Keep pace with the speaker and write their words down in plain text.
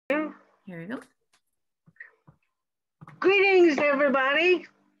Here we go. Greetings, everybody.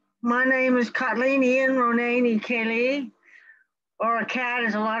 My name is Caitilin, Ronain, Cheallaigh, or a cat,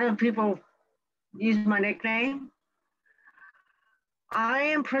 as a lot of people use my nickname. I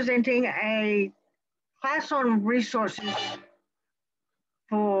am presenting a class on resources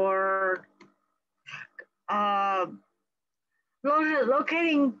for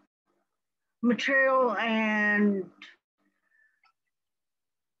locating material and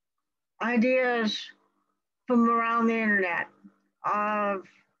ideas from around the internet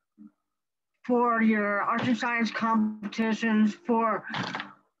for your arts and science competitions, for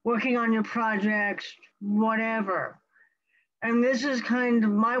working on your projects, whatever. And this is kind of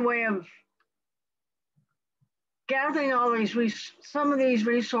my way of gathering all these some of these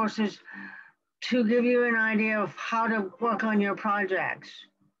resources to give you an idea of how to work on your projects.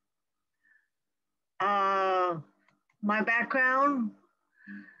 My background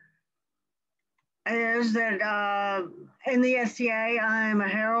is that in the SCA, I'm a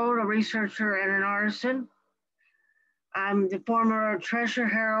herald, a researcher, and an artisan. I'm the former treasurer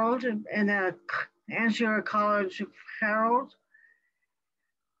herald in the Ansteorra College Herald,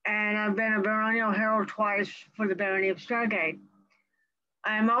 and I've been a baronial herald twice for the barony of Stargate.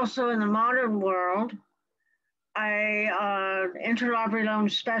 I'm also in the modern world a interlibrary loan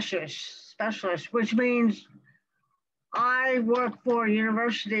specialist, which means I work for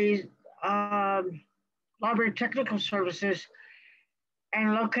universities, library technical services,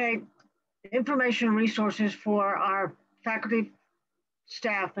 and locate information resources for our faculty,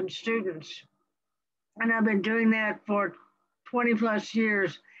 staff, and students. And I've been doing that for 20 plus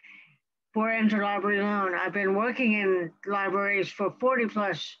years for interlibrary loan. I've been working in libraries for 40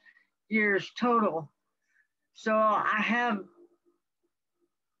 plus years total. So I have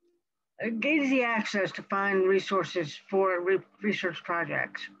easy access to find resources for research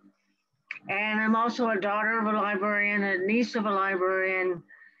projects. And I'm also a daughter of a librarian, a niece of a librarian,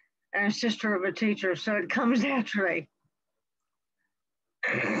 and a sister of a teacher, so it comes naturally.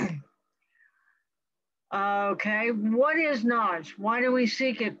 Okay, what is knowledge? Why do we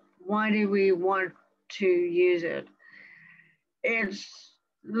seek it? Why do we want to use it? It's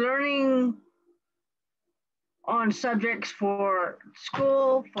learning on subjects for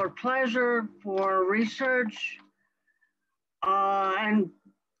school, for pleasure, for research, and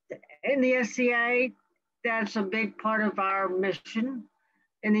in the SCA, that's a big part of our mission.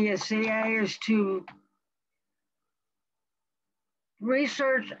 In the SCA is to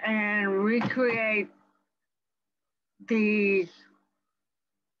research and recreate the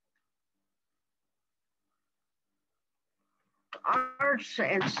arts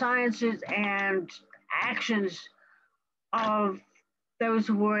and sciences and actions of those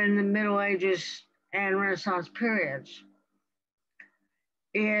who were in the Middle Ages and Renaissance periods.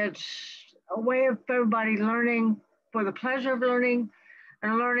 It's a way of everybody learning for the pleasure of learning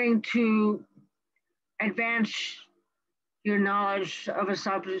and learning to advance your knowledge of a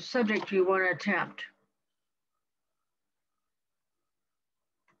subject you want to attempt.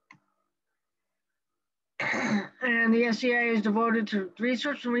 And the SCA is devoted to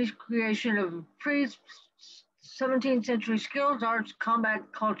research and recreation of pre-17th century skills, arts, combat,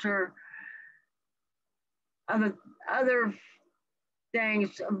 culture, other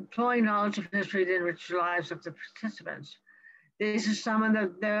things, employing knowledge of history to enrich the lives of the participants. These are some of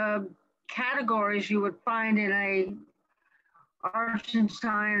the categories you would find in a arts and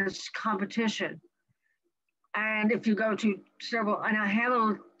science competition. And if you go to several, and I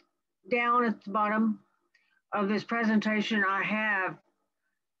have down at the bottom of this presentation, I have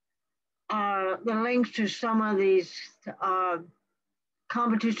the links to some of these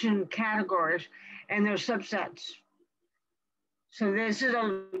competition categories and their subsets. So this is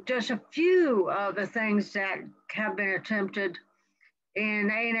just a few of the things that have been attempted in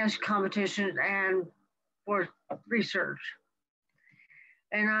A&S competitions and for research.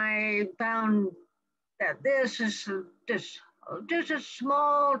 And I found that this is just a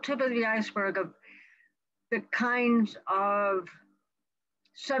small tip of the iceberg of the kinds of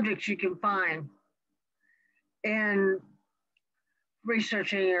subjects you can find in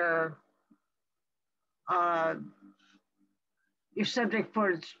researching your subject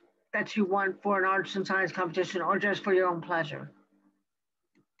that you want for an arts and science competition or just for your own pleasure.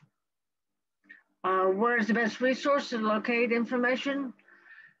 Where's the best resource to locate information?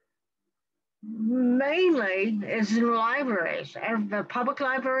 Mainly is in libraries, the public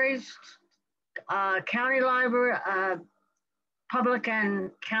libraries, county library, public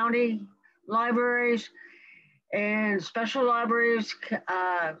and county libraries, and special libraries,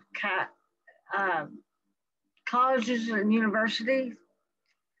 colleges and universities,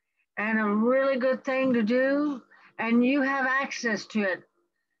 and a really good thing to do, and you have access to it.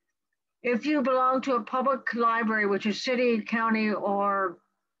 If you belong to a public library, which is city, county, or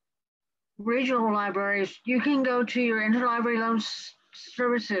regional libraries, you can go to your interlibrary loan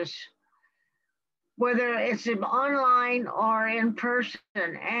services, whether it's online or in person,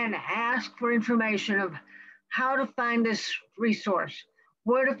 and ask for information of how to find this resource,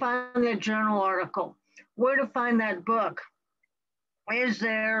 where to find that journal article, where to find that book. Is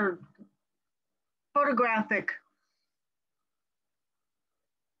there photographic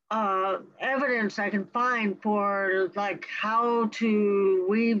evidence I can find for like how to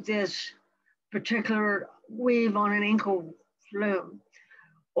weave this particular weave on an ankle loom,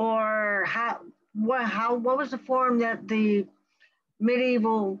 or what was the form that the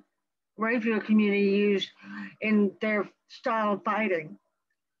medieval rapier community used in their style of fighting.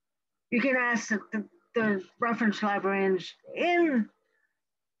 You can ask the reference librarians in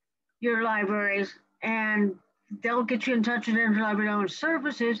your libraries, and they'll get you in touch with interlibrary loan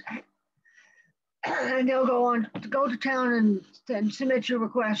services, and they'll go to town and submit your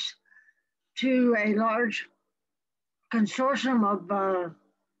request to a large consortium of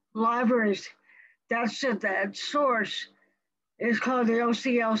libraries. That source is called the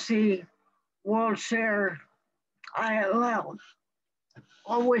OCLC World Share ILL,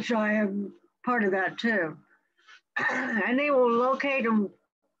 of which I am part of that too. And they will locate and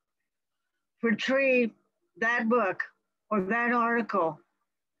retrieve that book or that article,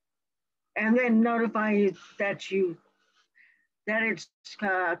 and then notify you that it's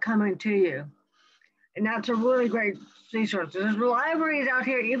coming to you. And that's a really great resource. There's libraries out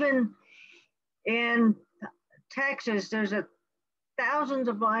here, even in Texas. There's thousands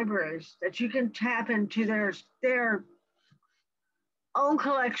of libraries that you can tap into their own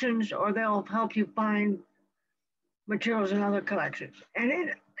collections, or they'll help you find materials in other collections.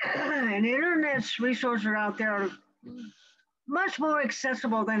 And internet's resources are out there are much more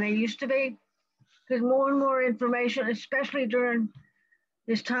accessible than they used to be, because more and more information, especially during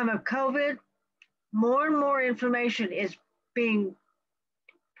this time of COVID, more and more information is being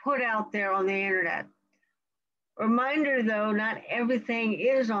put out there on the internet. Reminder though, not everything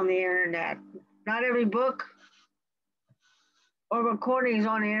is on the internet. Not every book or recording is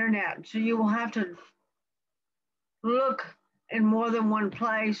on the internet. So you will have to look in more than one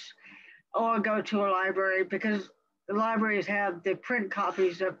place or go to a library, because the libraries have the print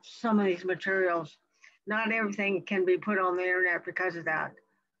copies of some of these materials. Not everything can be put on the internet because of that,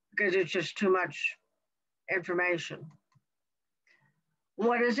 because it's just too much information.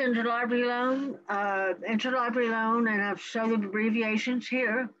 What is interlibrary loan? Interlibrary loan, and I've shown the abbreviations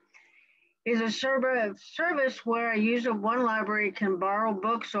here, is a service where a user of one library can borrow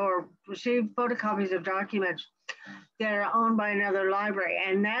books or receive photocopies of documents that are owned by another library.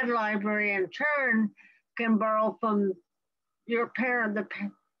 And that library in turn can borrow from your parent, the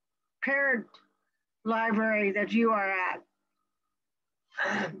parent library that you are at.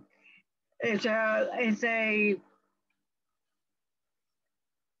 It's a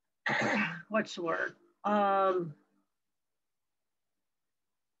what's the word?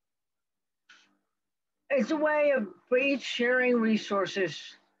 It's a way of each sharing resources.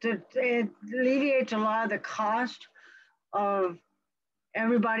 It alleviates a lot of the cost of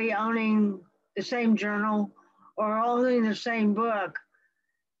everybody owning the same journal or owning the same book,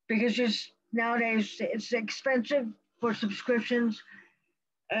 because just nowadays it's expensive for subscriptions,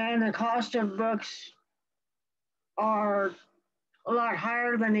 and the cost of books are a lot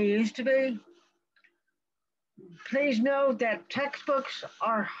higher than they used to be. Please note that textbooks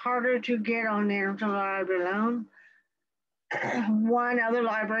are harder to get on the interlibrary loan. One, other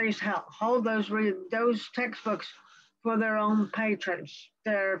libraries hold those textbooks for their own patrons,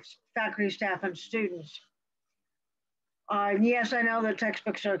 their faculty, staff, and students. Yes, I know that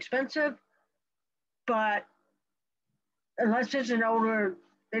textbooks are expensive, but unless it's an older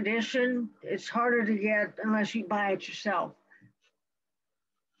edition, it's harder to get unless you buy it yourself.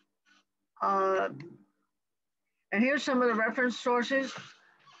 And here's some of the reference sources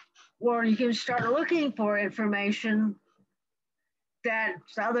where you can start looking for information that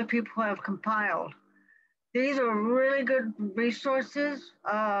other people have compiled. These are really good resources.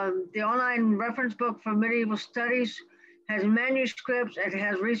 The online reference book for medieval studies has manuscripts. It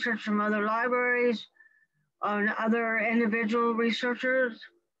has research from other libraries and other individual researchers.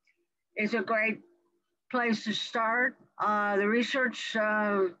 It's a great place to start. The research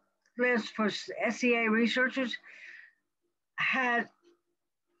list for SEA researchers had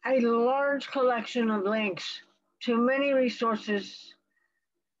a large collection of links to many resources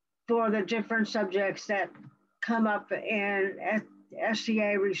for the different subjects that come up in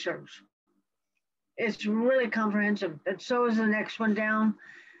SCA research. It's really comprehensive. And so is the next one down,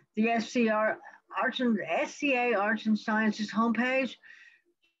 the SCA Arts and Sciences homepage.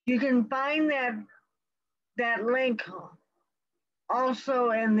 You can find that link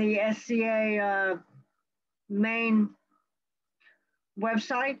also in the SCA main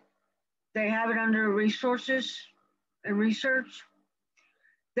website. They have it under resources and research.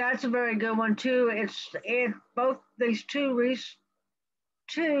 That's a very good one too. Both these two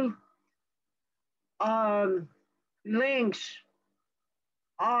links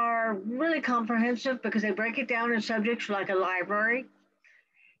are really comprehensive because they break it down in subjects like a library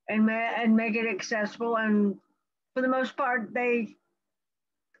and make it accessible. And for the most part, they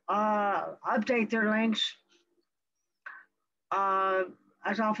update their links uh,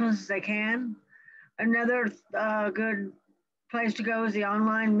 as often as they can. Another good place to go is the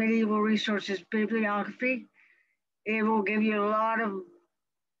online medieval resources bibliography. It will give you a lot of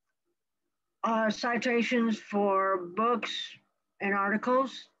citations for books and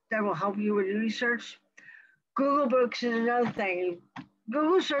articles that will help you with research. Google Books is another thing.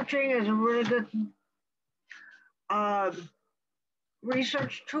 Google searching is a really good uh,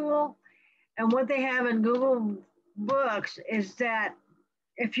 research tool. And what they have in Google Books is that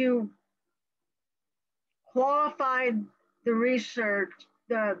if you qualified the research,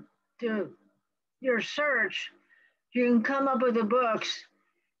 your search, you can come up with the books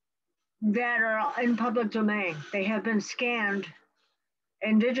that are in public domain. They have been scanned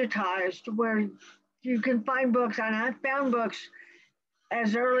and digitized where you can find books. And I found books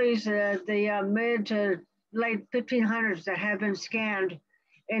as early as the mid to late 1500s that have been scanned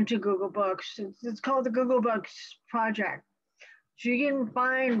into Google Books. It's called the Google Books Project. So you can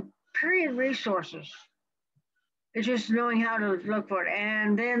find period resources. It's just knowing how to look for it.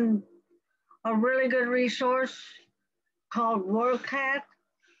 And then a really good resource called WorldCat.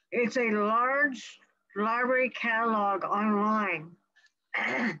 It's a large library catalog online.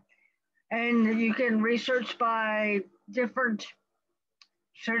 And you can research by different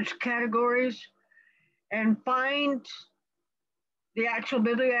search categories and find the actual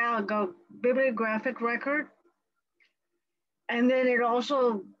bibliographic record. And then it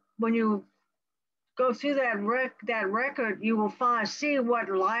also, when you go through that record, you will see what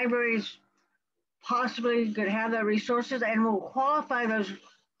libraries possibly could have the resources, and will qualify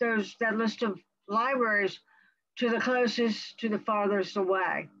that list of libraries to the closest to the farthest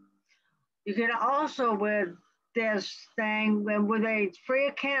away. You can also, with this thing, with a free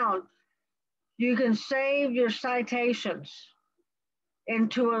account, you can save your citations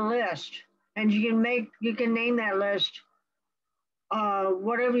into a list, and you can name that list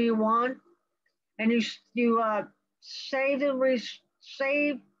whatever you want, and you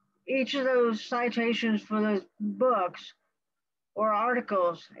save each of those citations for those books or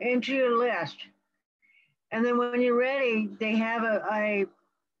articles into your list. And then when you're ready, they have a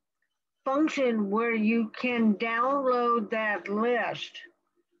function where you can download that list,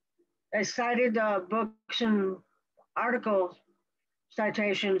 cited books and articles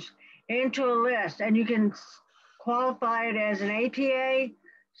citations into a list, and you can qualify it as an APA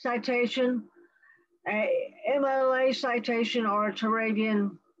citation, a MLA citation, or a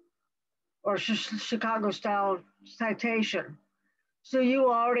Turabian or Chicago style citation. So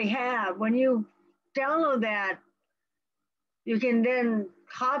you already have, when you download that, you can then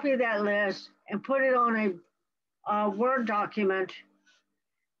copy that list and put it on a Word document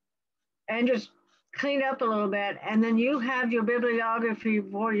and just clean up a little bit. And then you have your bibliography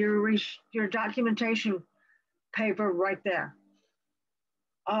for your documentation paper right there.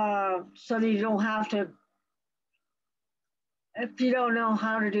 So that you don't have to, if you don't know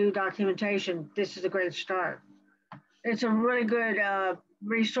how to do documentation, this is a great start. It's a really good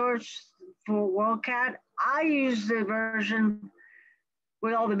resource for WorldCat. I use the version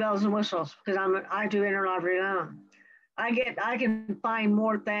with all the bells and whistles because I do interlibrary loan. I can find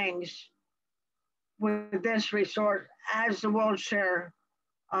more things with this resource as the WorldShare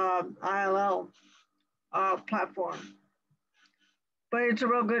ILL platform. But it's a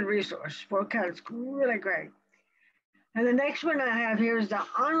real good resource. WorldCat is really great. And the next one I have here is the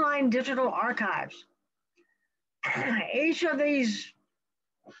online digital archives. Each of these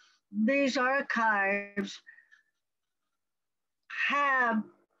archives have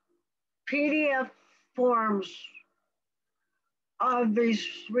PDF forms of these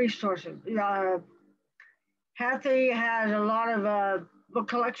resources. Hathy has a lot of book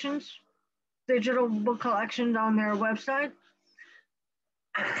collections, digital book collections on their website.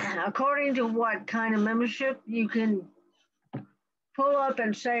 According to what kind of membership, you can pull up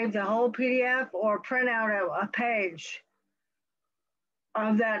and save the whole PDF or print out a page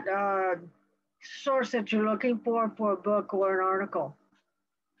of that source that you're looking for a book or an article.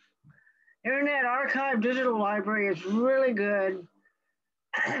 Internet Archive Digital Library is really good,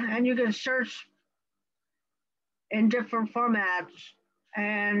 and you can search in different formats.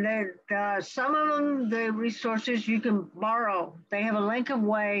 And some of them, the resources you can borrow. They have a link of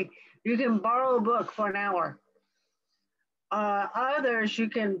way you can borrow a book for an hour. Others, you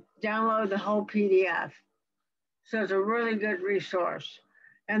can download the whole PDF. So it's a really good resource.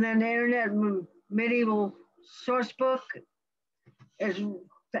 And then the Internet Medieval Sourcebook is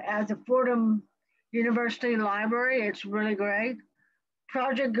at the Fordham University Library. It's really great.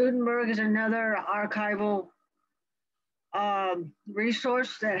 Project Gutenberg is another archival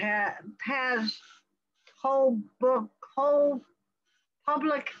resource that has whole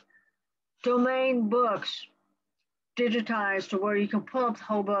public domain books digitized to where you can pull up the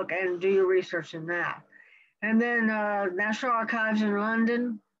whole book and do your research in that. And then National Archives in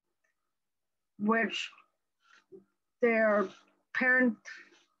London, which their parent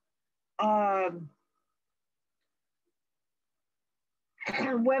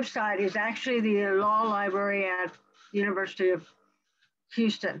website is actually the law library at the University of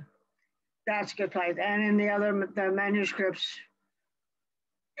Houston. That's a good place. And in the manuscripts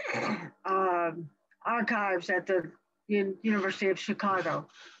archives at the University of Chicago.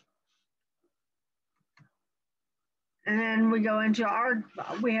 And then we go into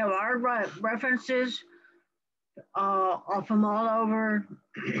we have art references from all over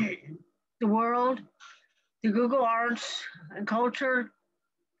the world. The Google Arts and Culture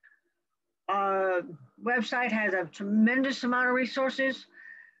website has a tremendous amount of resources.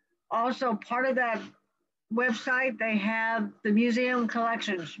 Also, part of that website, they have the museum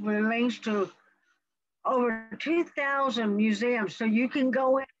collections with links to over 2,000 museums. So you can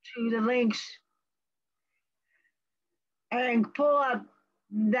go into the links and pull up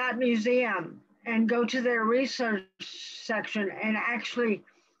that museum and go to their research section and actually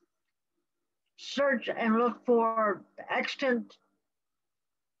search and look for extant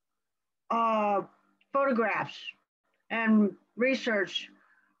photographs and research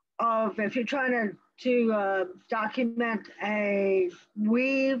of if you're trying to document a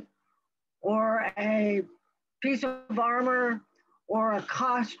weave or a piece of armor or a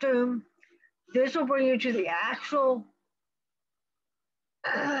costume. This will bring you to the actual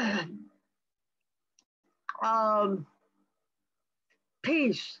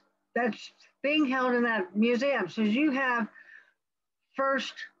piece that's being held in that museum. So you have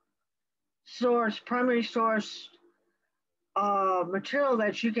first source, primary source material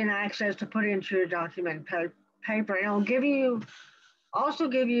that you can access to put into your document paper. And it'll also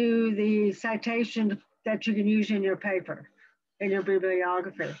give you the citation that you can use in your paper, in your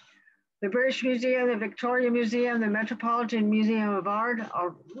bibliography. The British Museum, the Victoria Museum, the Metropolitan Museum of Art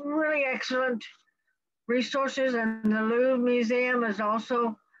are really excellent resources, and the Louvre Museum is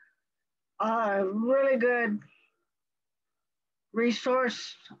also a really good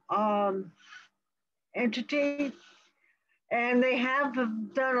resource entity. And they have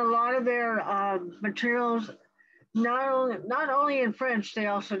done a lot of their materials, not only in French, they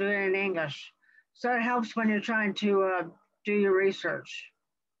also do it in English. So it helps when you're trying to do your research.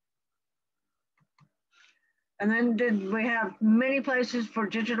 And then we have many places for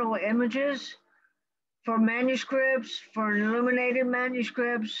digital images, for manuscripts, for illuminated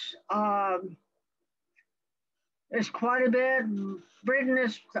manuscripts. There's quite a bit. Britain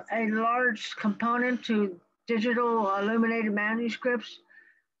is a large component to digital illuminated manuscripts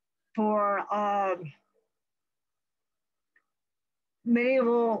for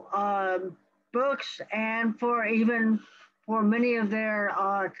medieval books and for many of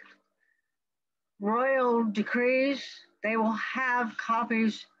their royal decrees. They will have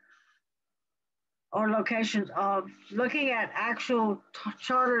copies or locations of looking at actual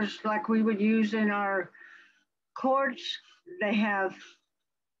charters like we would use in our courts. They have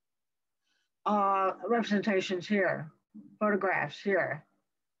representations here, photographs here.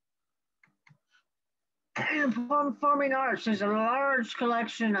 Performing arts, there's a large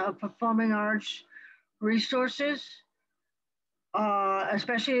collection of performing arts resources,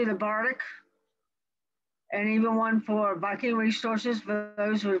 especially the Bardic, and even one for Viking resources for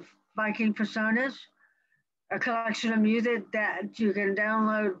those with Viking personas, a collection of music that you can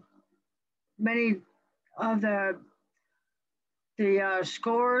download many of the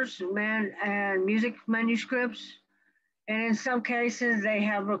scores and music manuscripts. And in some cases, they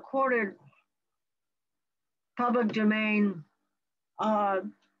have recorded public domain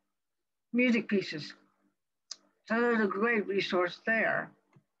music pieces. So there's a great resource there.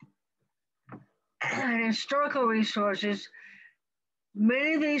 And historical resources,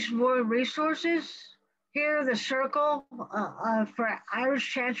 Many of these were resources. Here, the Circle for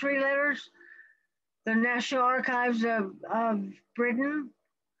Irish Chancery Letters, the National Archives of Britain,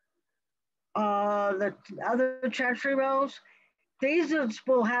 the other Chancery Rolls. These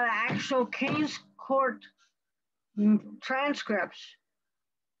will have actual King's Court transcripts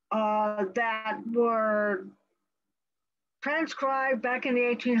that were transcribed back in the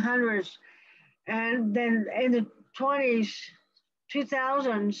 1800s, and then in the 20s,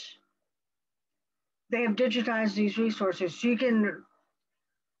 2000s, they have digitized these resources. You can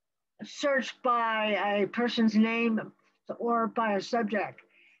search by a person's name or by a subject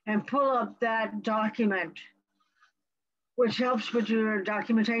and pull up that document, which helps with your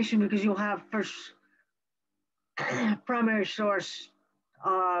documentation because you'll have first primary source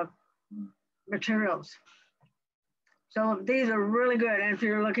uh, materials. So these are really good. And if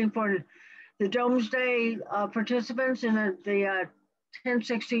you're looking for the Domesday participants in the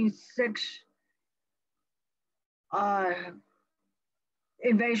 1066 uh,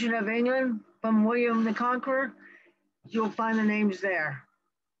 invasion of England from William the Conqueror, you'll find the names there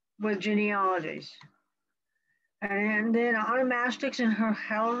with genealogies. And then onomastics and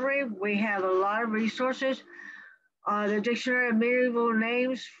heraldry, we have a lot of resources. The Dictionary of Medieval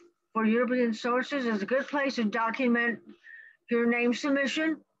Names for European Sources is a good place to document your name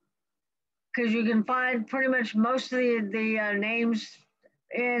submission because you can find pretty much most of the names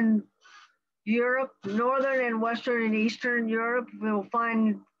in Europe, Northern and Western and Eastern Europe. We'll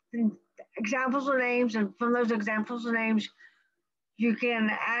find examples of names, and from those examples of names, you can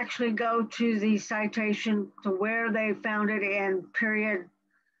actually go to the citation to where they found it in period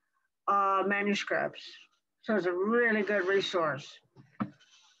manuscripts. So it's a really good resource.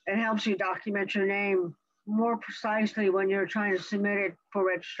 It helps you document your name more precisely when you're trying to submit it for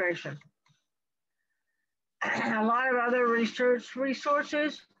registration. A lot of other research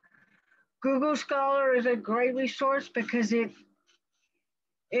resources. Google Scholar is a great resource because it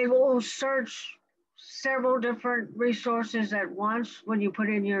will search several different resources at once when you put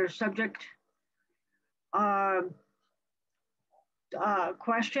in your subject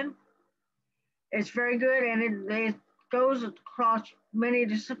question. It's very good, and it goes across many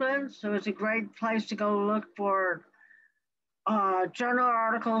disciplines, so it's a great place to go look for journal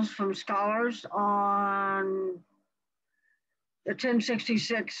articles from scholars on the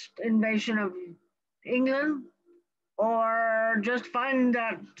 1066 invasion of England, or just find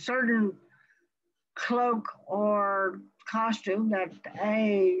that certain cloak or costume that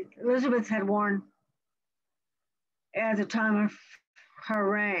Elizabeth had worn at the time of her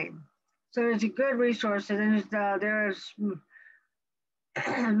reign. So it's a good resource. And there's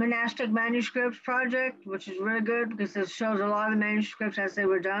Monastic Manuscripts Project, which is really good because it shows a lot of the manuscripts as they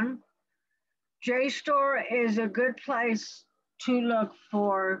were done. JSTOR is a good place to look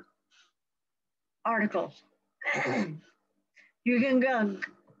for articles. You can go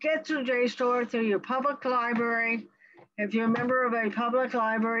get to JSTOR through your public library. If you're a member of a public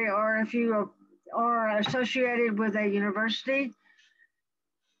library or if you are associated with a university,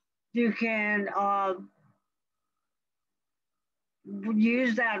 you can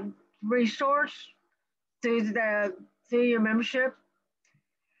use that resource through your membership,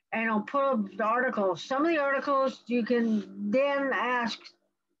 and it'll pull up the articles. Some of the articles you can then ask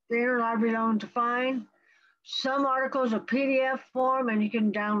the interlibrary loan to find. Some articles are PDF form, and you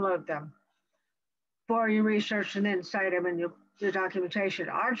can download them for your research and then cite them in your documentation.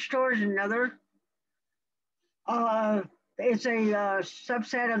 ArtStore is another. It's a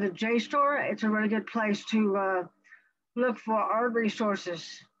subset of the JSTOR. It's a really good place to look for art resources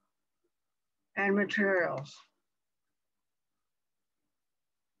and materials.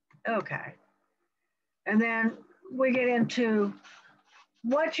 Okay. And then we get into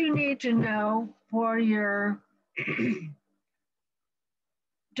what you need to know for your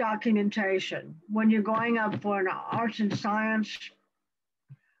documentation when you're going up for an arts and science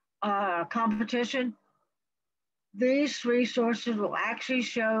competition. These resources will actually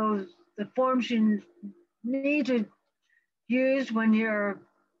show the forms you need to use when you're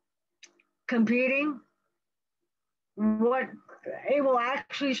competing. What it will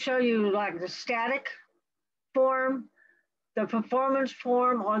actually show you, like the static form, the performance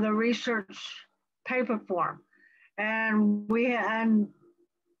form, or the research paper form. And we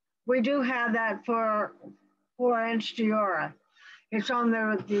do have that for Ansteorra. It's on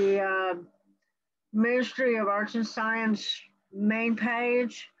the Ministry of Arts and Science main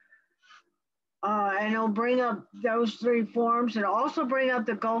page. And it'll bring up those three forms. It'll also bring up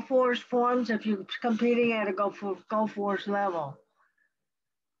the Gulf Wars forms if you're competing at a Gulf Wars level.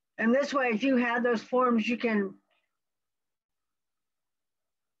 And this way, if you have those forms, you can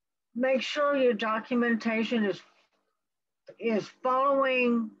make sure your documentation is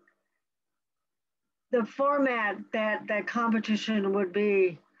following the format that that competition would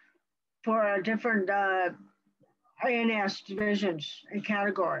be for different ANS divisions and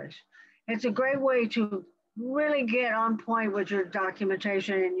categories. It's a great way to really get on point with your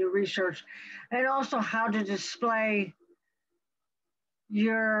documentation and your research, and also how to display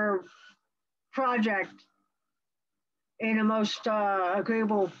your project in a most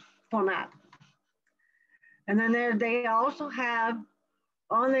agreeable format. And then they also have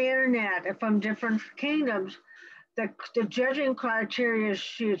on the internet from different kingdoms the judging criteria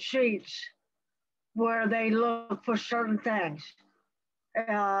sheets where they look for certain things.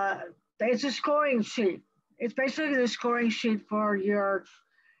 Uh, it's a scoring sheet. It's basically the scoring sheet for your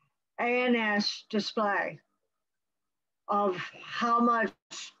ANS display of how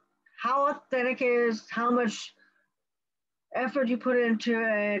authentic it is, how much effort you put into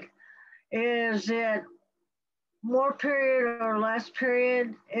it. Is it more period or less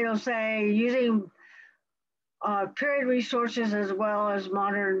period? It'll say using period resources as well as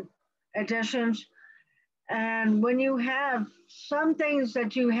modern editions. And when you have some things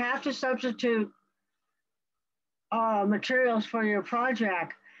that you have to substitute materials for your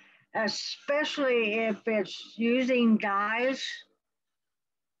project, especially if it's using dyes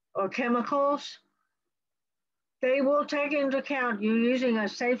or chemicals, they will take into account you using a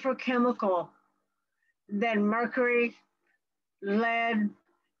safer chemical than mercury, lead,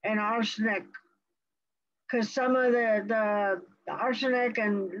 and arsenic. Because some of the arsenic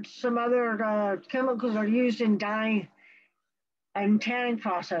and some other chemicals are used in dyeing and tanning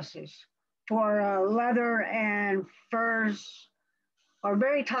processes for leather and furs are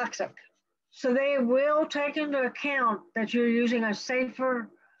very toxic. So they will take into account that you're using a safer,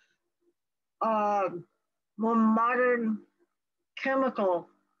 more modern chemical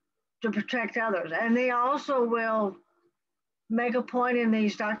to protect others. And they also will make a point in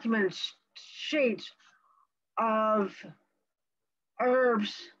these document sheets of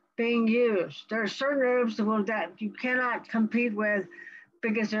herbs being used. There are certain herbs that you cannot compete with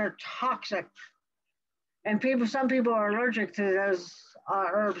because they're toxic. And some people are allergic to those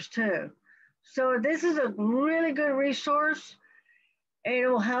herbs too. So this is a really good resource. It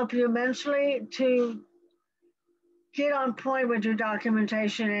will help you immensely to get on point with your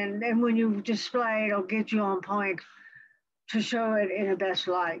documentation, and when you display, it'll get you on point to show it in the best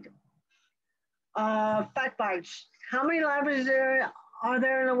light. Fact bites. How many libraries are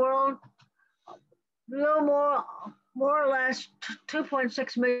there in the world? A little more or less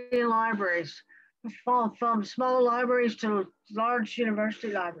 2.6 million libraries, from small libraries to large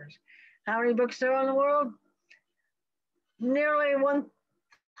university libraries. How many books there are in the world? Nearly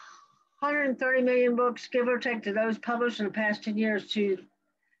 130 million books, give or take, to those published in the past 10 years to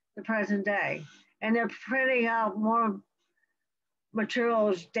the present day. And they're printing out more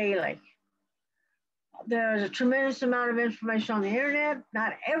materials daily. There's a tremendous amount of information on the internet.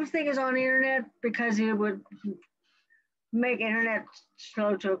 Not everything is on the internet because it would make internet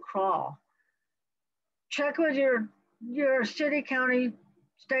slow to a crawl. Check with your city, county,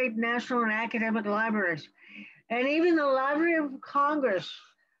 state, national, and academic libraries. And even the Library of Congress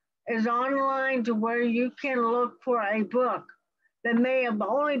is online to where you can look for a book that may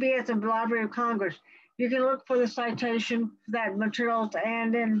only be at the Library of Congress. You can look for the citation for that material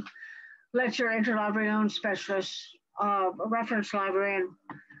and then let your interlibrary owned specialist, reference librarian,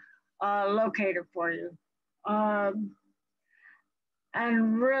 locate it for you.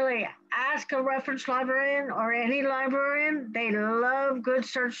 And really ask a reference librarian or any librarian. They love good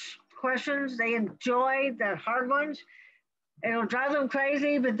search questions. They enjoy the hard ones. It'll drive them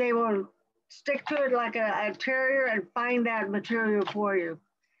crazy, but they will stick to it like a terrier and find that material for you.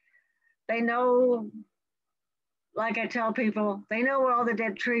 They know, like I tell people, they know where all the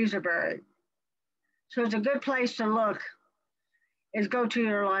dead trees are buried. So it's a good place to look, is go to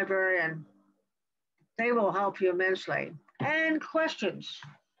your librarian. They will help you immensely. And questions.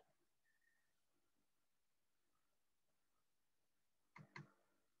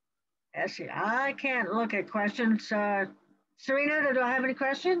 Let's see, I can't look at questions. Serena, do I have any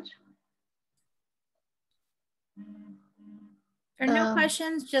questions? There are no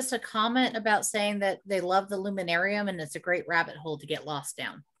questions, just a comment about saying that they love the luminarium and it's a great rabbit hole to get lost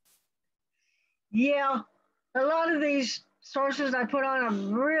down. Yeah, a lot of these sources I put on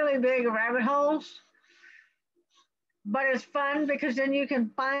are really big rabbit holes, but it's fun because then you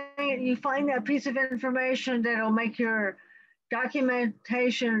find that piece of information that'll make your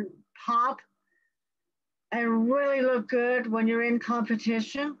documentation pop and really look good when you're in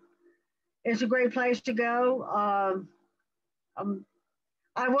competition. It's a great place to go.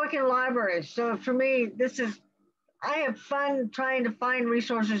 I work in libraries, so for me, I have fun trying to find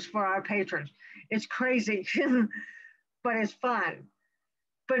resources for our patrons. It's crazy, but it's fun.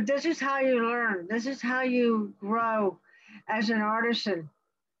 But this is how you learn. This is how you grow as an artisan,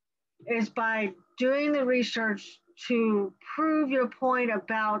 is by doing the research to prove your point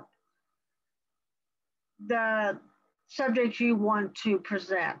about the subject you want to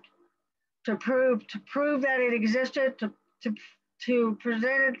present, to prove that it existed, to to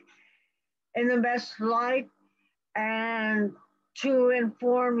present it in the best light, and to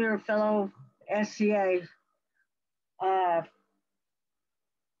inform your fellow SCA uh,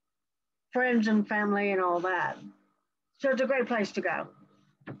 friends and family and all that. So it's a great place to go.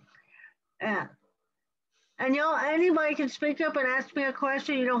 Yeah. And y'all, anybody can speak up and ask me a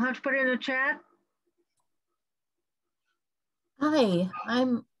question. You don't have to put it in the chat. Hi,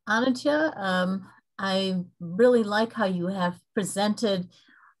 I'm Anantya. I really like how you have presented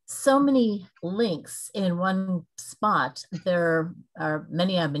so many links in one spot. There are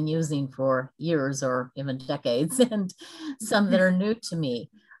many I've been using for years or even decades, and some that are new to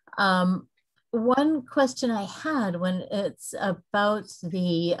me. One question I had when it's about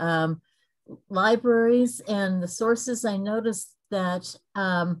the libraries and the sources, I noticed that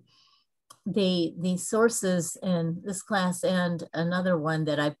the sources in this class and another one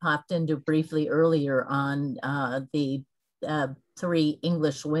that I popped into briefly earlier on the three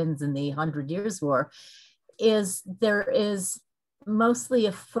English wins in the Hundred Years' War, is there is mostly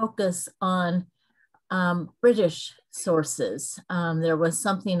a focus on British sources. There was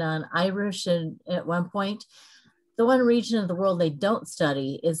something on Irish at one point. The one region of the world they don't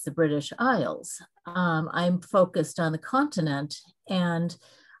study is the British Isles. I'm focused on the continent, and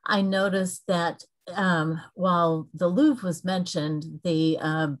I noticed that while the Louvre was mentioned, the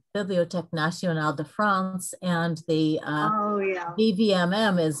Bibliothèque Nationale de France and the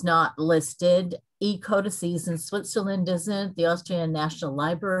BVMM is not listed. E-Codices in Switzerland isn't. The Austrian National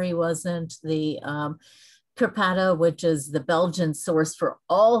Library wasn't. The Carpata, which is the Belgian source for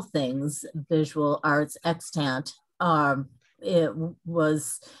all things visual arts extant, it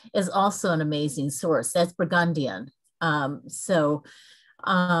is also an amazing source. That's Burgundian. So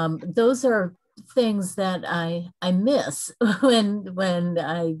those are things that I miss when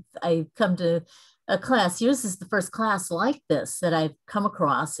I come to a class. Yours is the first class like this that I've come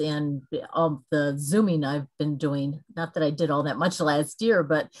across in all the Zooming I've been doing. Not that I did all that much last year,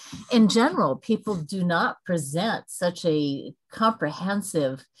 but in general, people do not present such a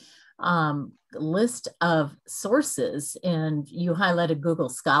comprehensive list of sources. And you highlighted Google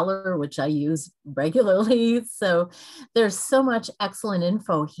Scholar, which I use regularly. So there's so much excellent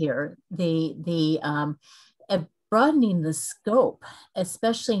info here. Broadening the scope,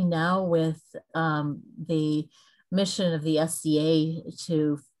 especially now with the mission of the SCA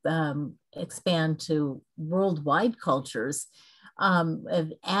to expand to worldwide cultures,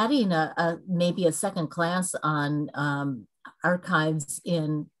 adding maybe a second class on archives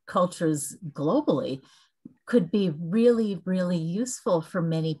in cultures globally could be really, really useful for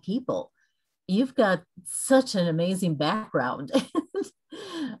many people. You've got such an amazing background.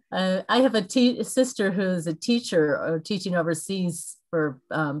 I have a sister who's a teacher or teaching overseas for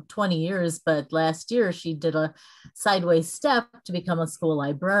 20 years, but last year she did a sideways step to become a school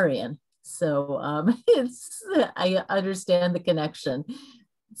librarian. So I understand the connection.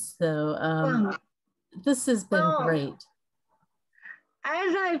 So this has been great.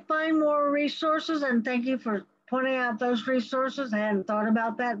 As I find more resources, and thank you for pointing out those resources, I hadn't thought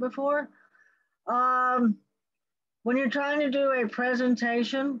about that before. When you're trying to do a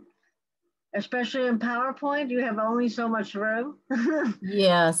presentation, especially in PowerPoint, you have only so much room.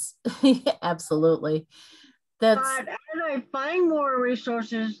 Yes, absolutely. But as I find more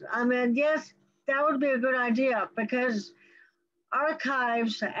resources, I mean, yes, that would be a good idea, because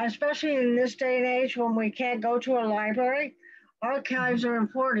archives, especially in this day and age when we can't go to a library, archives are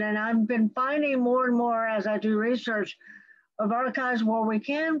important. And I've been finding more and more as I do research of archives where we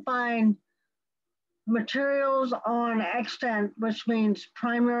can find materials on extant, which means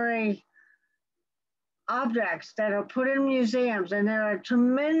primary objects that are put in museums. And there are a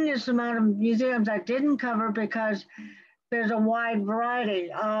tremendous amount of museums I didn't cover because there's a wide variety.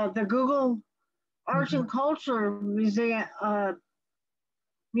 The Google Arts and Culture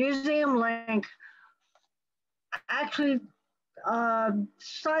museum link actually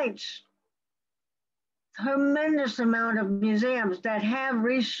cites tremendous amount of museums that have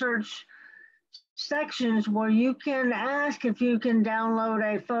research sections where you can ask if you can download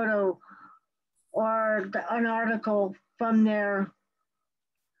a photo or an article from their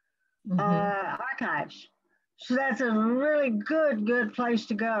archives. So that's a really good place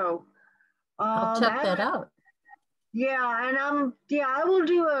to go. I'll check that out. Yeah, and I will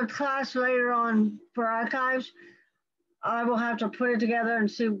do a class later on for archives. I will have to put it together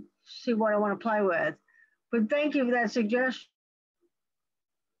and see what I want to play with. But thank you for that suggestion.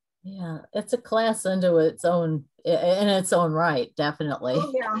 Yeah, it's a class into its own in its own right, definitely.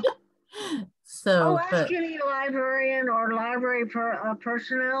 Oh, yeah. So, ask any librarian or library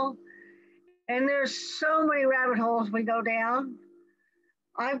personnel. And there's so many rabbit holes we go down.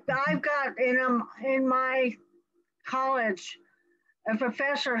 I've got in my college a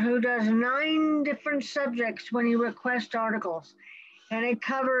professor who does 9 different subjects when he requests articles, and it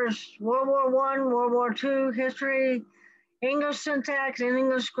covers World War I, World War II history, English syntax and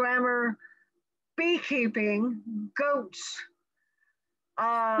English grammar, beekeeping, goats.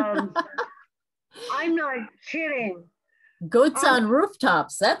 I'm not kidding. Goats on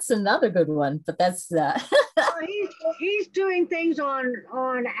rooftops. That's another good one, but that's he's doing things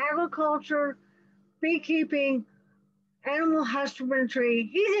on agriculture, beekeeping, animal husbandry.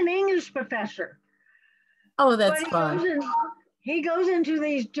 He's an English professor. Oh, that's fun. He goes into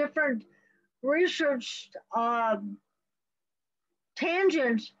these different research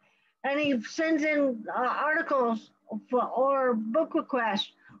tangents, and he sends in articles or book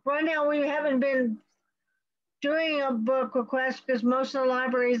requests. Right now, we haven't been doing a book request because most of the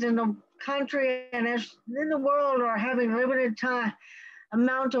libraries in the country and in the world are having limited time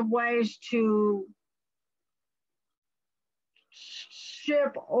amount of ways to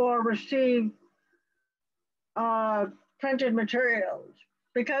ship or receive printed materials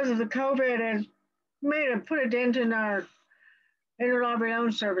because of the COVID has put a dent in our interlibrary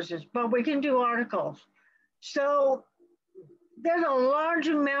loan services, but we can do articles. So there's a large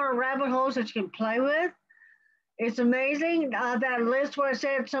amount of rabbit holes that you can play with. It's amazing. That list where I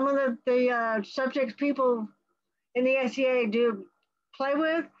said some of the subjects people in the SCA do play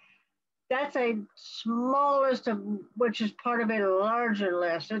with, that's a small list of which is part of a larger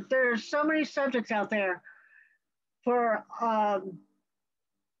list. There are so many subjects out there for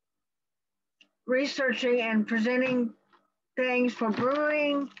researching and presenting things, for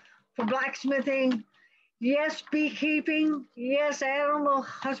brewing, for blacksmithing, yes, beekeeping, yes, animal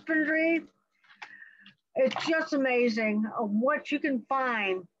husbandry. It's just amazing what you can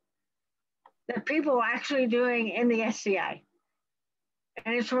find that people are actually doing in the SCA.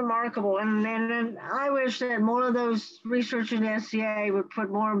 And it's remarkable. And I wish that more of those researchers in the SCA would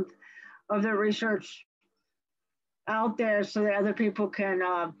put more of their research out there so that other people can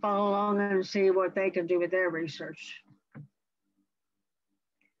follow along and see what they can do with their research.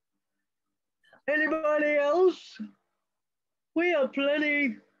 Anybody else? We have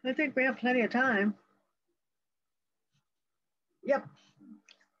plenty. I think we have plenty of time. Yep.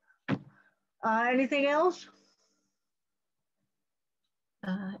 Anything else?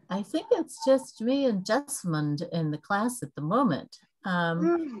 I think it's just me and Jessamond in the class at the moment.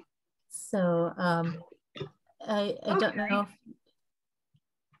 So I don't know.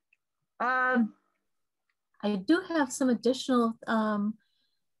 I do have some additional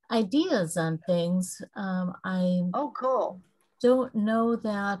ideas on things. Cool. Don't know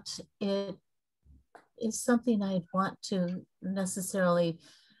that it is something I'd want to necessarily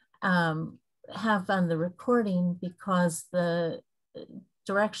have on the recording because the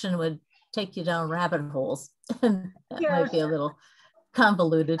direction would take you down rabbit holes and that might be a little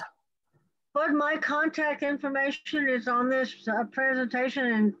convoluted. But my contact information is on this presentation,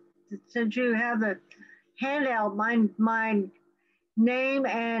 and since you have the handout, my name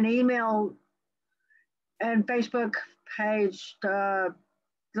and email and Facebook page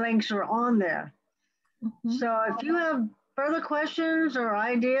links are on there. Mm-hmm. So if you have further questions or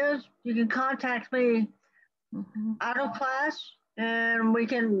ideas, you can contact me out of class, and we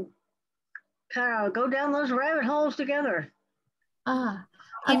can kind of go down those rabbit holes together.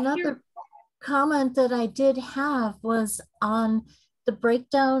 Another comment that I did have was on the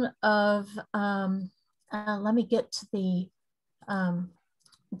breakdown of, let me get to the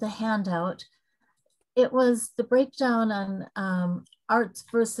handout. It was the breakdown on arts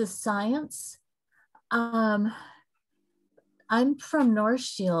versus science. I'm from North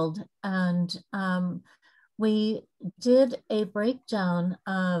Shield, and we did a breakdown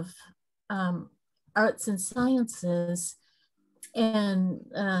of arts and sciences in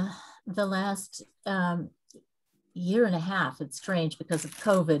the last year and a half. It's strange because of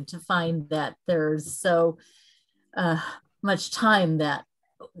COVID to find that there's so much time that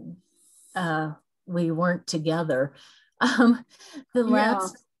we weren't together.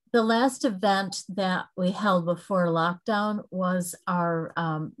 The last event that we held before lockdown was our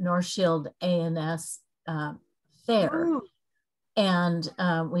North Shield A&S fair. Ooh. And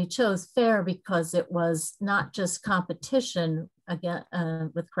we chose fair because it was not just competition again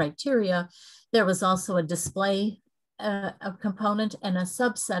with criteria. There was also a display a component and a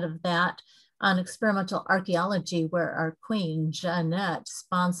subset of that on experimental archaeology, where our queen, Jeanette,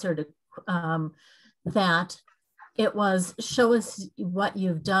 sponsored that. It was show us what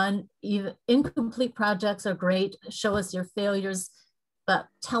you've done. Even incomplete projects are great. Show us your failures, but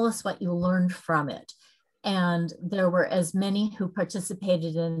tell us what you learned from it. And there were as many who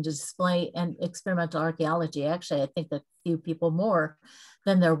participated in display and experimental archaeology. Actually, I think a few people more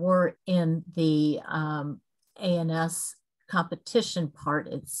than there were in the ANS competition part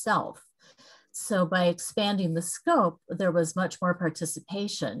itself. So by expanding the scope, there was much more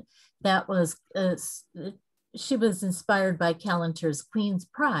participation. That was, she was inspired by Callenter's Queen's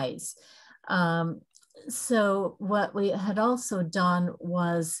Prize. So what we had also done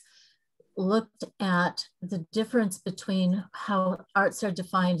was looked at the difference between how arts are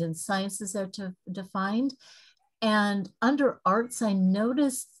defined and sciences are defined. And under arts, I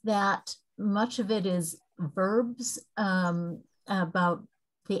noticed that much of it is verbs about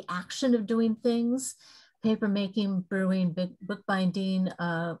the action of doing things, paper making, brewing, bookbinding,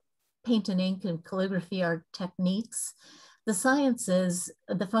 paint and ink and calligraphy are techniques. The sciences,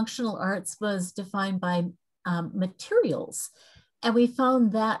 the functional arts was defined by materials. And we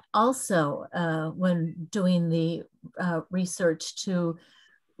found that also when doing the research to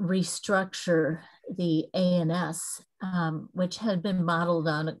restructure the ANS, which had been modeled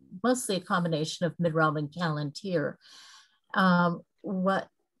on mostly a combination of Mid-Realm and Callantyr. What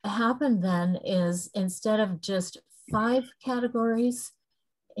happened then is instead of just 5 categories,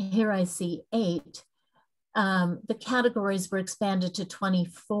 here I see 8, the categories were expanded to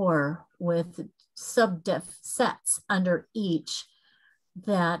 24 with sets under each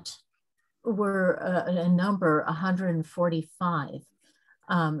that were a number 145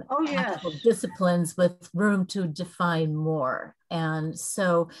 actual disciplines with room to define more. And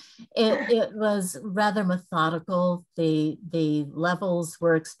so it was rather methodical. The levels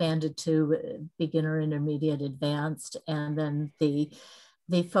were expanded to beginner, intermediate, advanced, and then the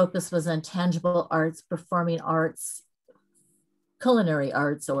focus was on tangible arts, performing arts, culinary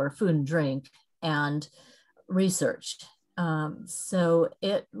arts or food and drink, and research. So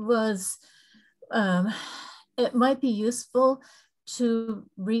it was, it might be useful to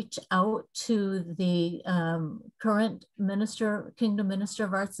reach out to the current Kingdom Minister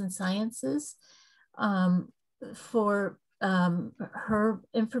of Arts and Sciences for her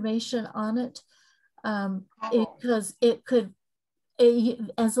information on it, because it could,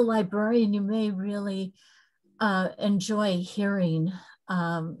 as a librarian, you may really enjoy hearing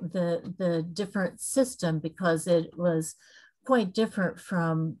the different system, because it was quite different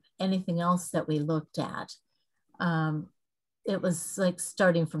from anything else that we looked at. It was like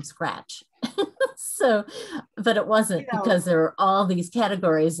starting from scratch. So, but it wasn't, because there are all these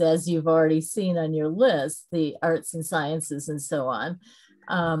categories, as you've already seen on your list, the arts and sciences and so on,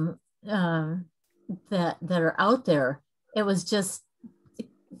 that are out there. It was just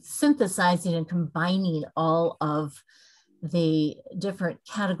synthesizing and combining all of the different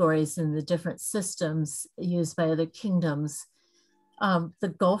categories and the different systems used by other kingdoms.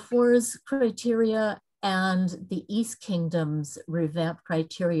 The Gulf Wars criteria and the East Kingdom's revamped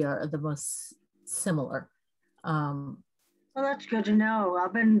criteria are the most similar. Well, that's good to know.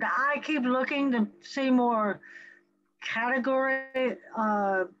 I keep looking to see more category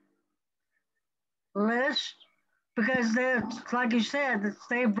lists, because like you said,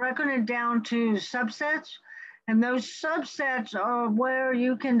 they've broken it down to subsets, and those subsets are where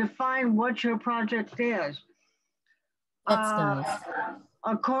you can define what your project is. That's nice.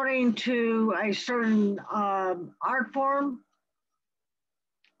 According to a certain art form,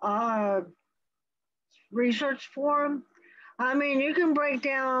 research form. I mean, you can break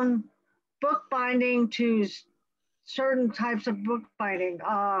down bookbinding to certain types of bookbinding.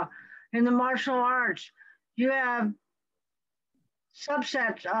 In the martial arts, you have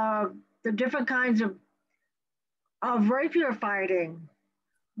subsets of the different kinds of rapier fighting.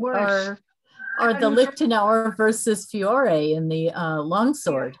 Or the Lichtenauer versus Fiore in the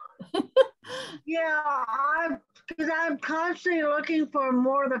longsword. Yeah, because I'm constantly looking for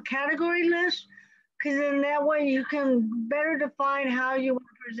more of the category list, because in that way you can better define how you want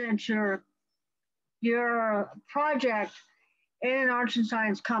to present your project in an arts and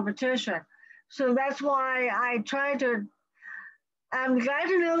science competition. So that's why I'm glad to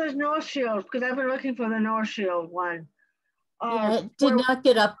know there's North Shield, because I've been looking for the North Shield one. Yeah, it did not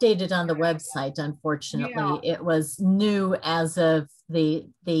get updated on the website, unfortunately. Yeah. It was new as of the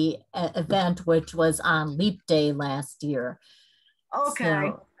event, which was on Leap Day last year.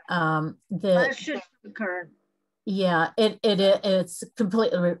 Okay. So That should occur. yeah, it's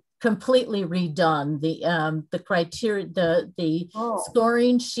completely redone. The criteria, the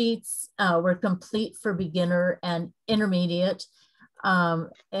scoring sheets were complete for beginner and intermediate,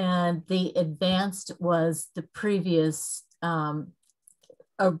 and the advanced was the previous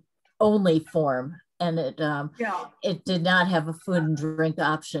only form, and it did not have a food and drink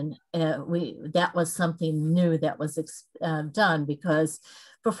option. That was something new that was done, because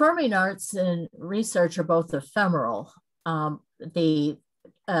performing arts and research are both ephemeral. The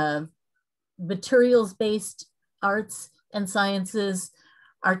materials-based arts and sciences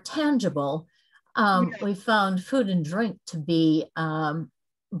are tangible. We found food and drink to be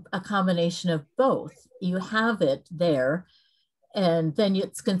a combination of both. You have it there, and then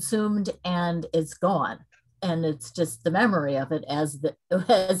it's consumed and it's gone, and it's just the memory of it, as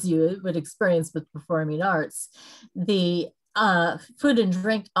you would experience with performing arts. The food and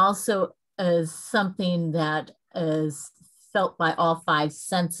drink also is something that is felt by all five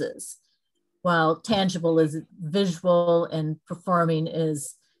senses, while tangible is visual and performing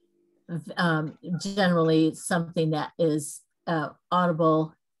is generally something that is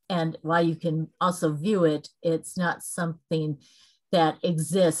audible. And while you can also view it, it's not something that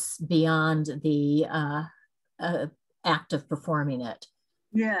exists beyond the act of performing it.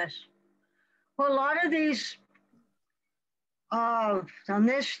 Yes. Well, a lot of these, on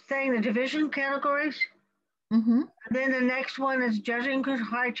this thing, the division categories, and then the next one is judging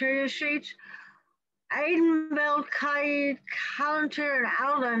criteria sheets. Aidenveld, Caitilin, and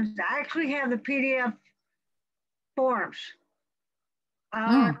Outlands actually have the PDF forms.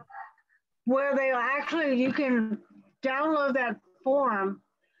 Where they actually, you can download that form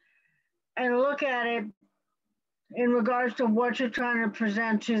and look at it in regards to what you're trying to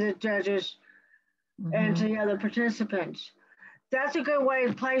present to the judges and to the other participants. That's a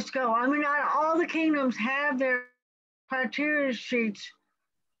good place to go. I mean, not all the kingdoms have their criteria sheets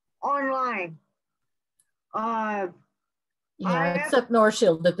online. Except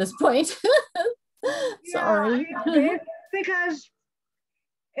Northshield at this point. Sorry. Because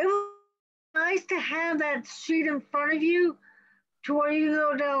it was nice to have that sheet in front of you to where you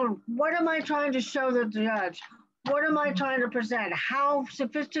go down, what am I trying to show the judge? What am I trying to present? How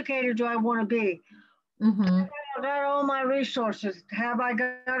sophisticated do I want to be? Have I got all my resources? Have I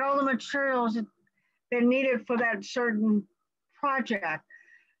got all the materials that needed for that certain project?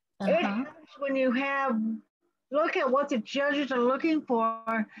 It helps when you look at what the judges are looking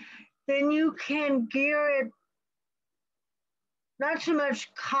for, then you can gear it, not so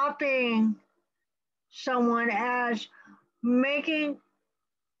much copying someone as making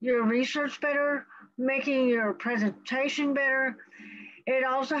your research better, making your presentation better. It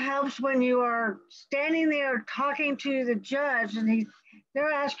also helps when you are standing there talking to the judge and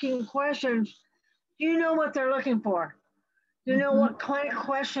they're asking questions. You know what they're looking for. You know what kind of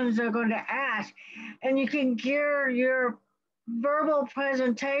questions they're going to ask. And you can gear your verbal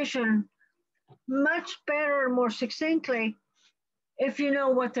presentation much better, more succinctly, if you know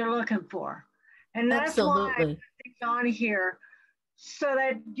what they're looking for. And that's why I put things on here, so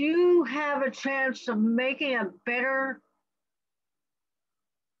that you have a chance of making a better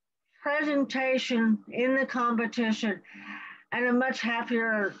presentation in the competition and a much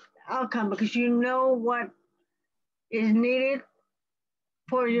happier outcome, because you know what is needed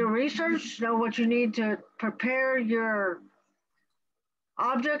for your research, know what you need to prepare your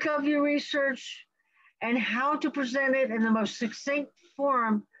object of your research, and how to present it in the most succinct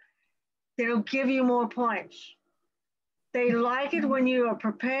form that'll give you more points. They like it when you are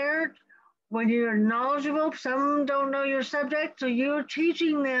prepared, when you're knowledgeable. Some don't know your subject, so you're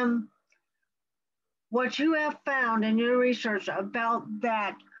teaching them what you have found in your research about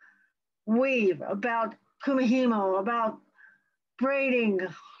that weave, about kumihimo, about braiding,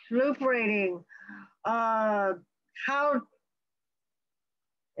 loop braiding, how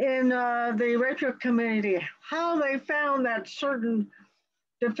in the rapier community, how they found that certain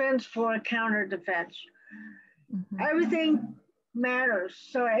defense for a counter defense. Everything matters.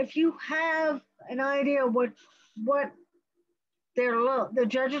 So if you have an idea of what the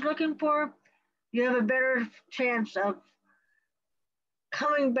judge is looking for, you have a better chance of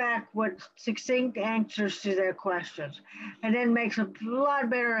coming back with succinct answers to their questions, and then makes a lot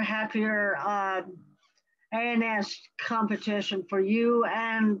better, happier ANS competition for you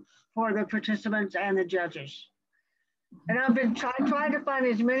and for the participants and the judges. And I've been trying to find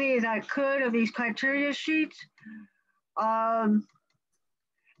as many as I could of these criteria sheets, and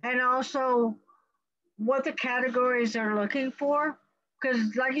also what the categories they're looking for.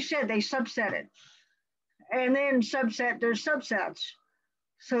 Because, like you said, they subset it. And then there's subsets.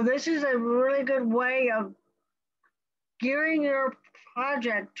 So this is a really good way of gearing your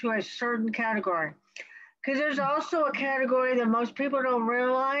project to a certain category. Because there's also a category that most people don't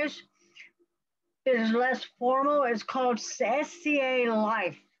realize is less formal. It's called SCA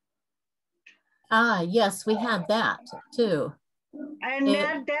Life. Ah, yes, we have that too. And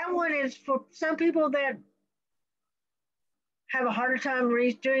that one is for some people that have a harder time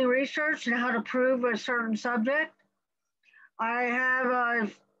doing research and how to prove a certain subject. I have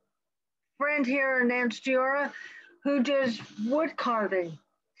a friend here in Ansteorra who does wood carving.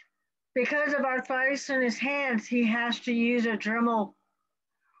 Because of arthritis in his hands, he has to use a Dremel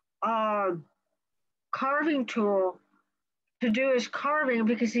carving tool to do his carving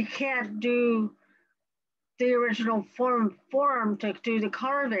because he can't do the original form to do the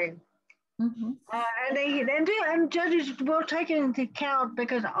carving. Mm-hmm. And judges will take it into account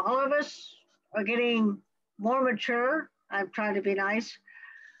because all of us are getting more mature. I'm trying to be nice.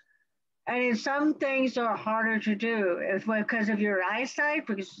 And some things are harder to do because of your eyesight,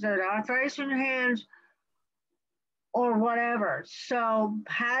 because of the arthritis in your hands, or whatever. So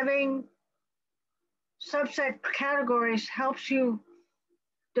having subset categories helps you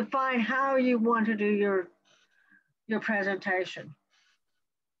define how you want to do your presentation.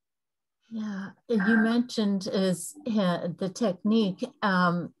 Yeah, you mentioned the technique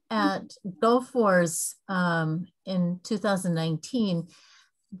at GoForce in 2019.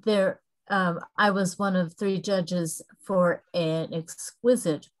 I was one of 3 judges for an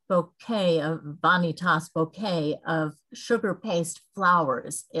exquisite bouquet of vanitas bouquet of sugar paste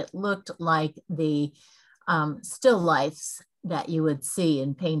flowers. It looked like the still lifes that you would see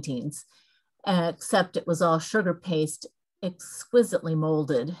in paintings, except it was all sugar paste, exquisitely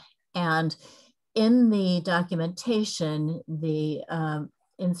molded. And in the documentation, the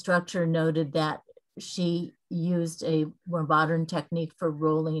instructor noted that she used a more modern technique for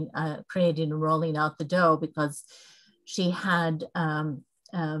creating and rolling out the dough because she had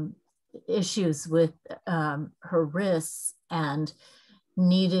issues with her wrists and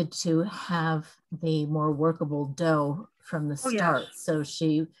needed to have the more workable dough from the start. Yes. So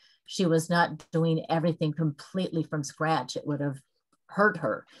she was not doing everything completely from scratch. It would have hurt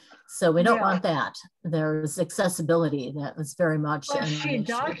her. So we don't want that. There's accessibility that was very much. Well, she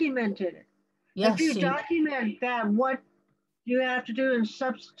documented it. Yes, if you document that, what you have to do in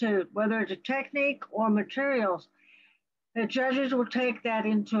substitute, whether it's a technique or materials, the judges will take that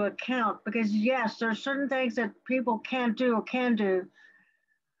into account because yes, there are certain things that people can't do or can do,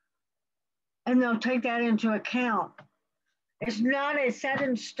 and they'll take that into account. It's not a set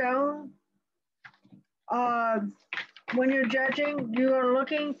in stone. When you're judging, you are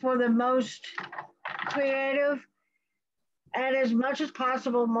looking for the most creative and as much as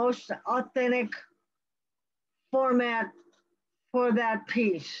possible, most authentic format for that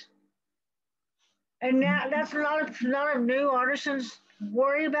piece. And that's a lot of new artisans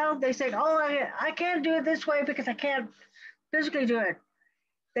worry about. They say, oh, I can't do it this way because I can't physically do it.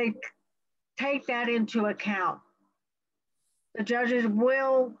 They take that into account. The judges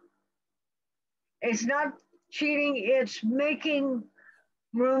will, it's not cheating, it's making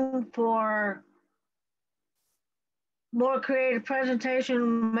room for more creative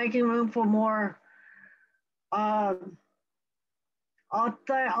presentation, making room for more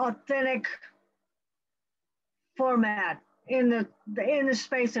authentic format in the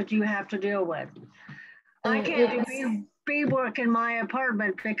space that you have to deal with. I can't do beadwork in my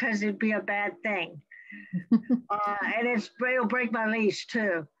apartment because it'd be a bad thing. And it'll break my lease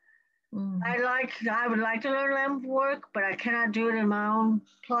too. I would like to learn lamp work, but I cannot do it in my own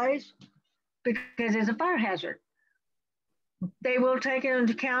place because it's a fire hazard. They will take it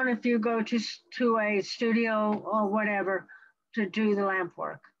into account if you go to a studio or whatever to do the lamp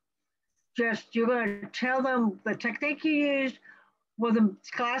work. Just you're going to tell them the technique you used, what the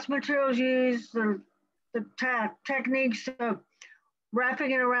glass materials used, the techniques of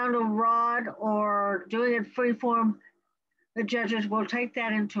wrapping it around a rod or doing it freeform. The judges will take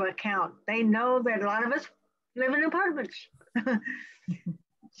that into account. They know that a lot of us live in apartments.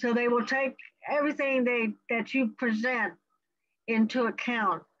 So they will take everything that you present into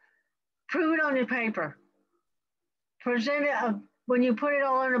account. Prove it on your paper. Present it when you put it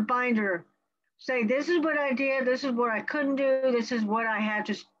all in a binder. Say, this is what I did, this is what I couldn't do, this is what I had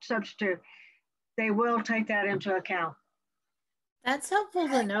to substitute. They will take that into account. That's helpful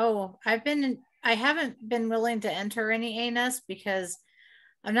to know. I haven't been willing to enter any ANS because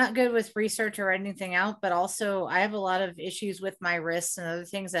I'm not good with research or anything out, but also I have a lot of issues with my wrists and other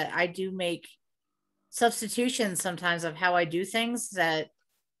things that I do make substitutions sometimes of how I do things that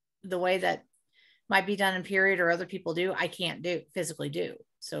the way that might be done in period or other people do, I can't do physically do.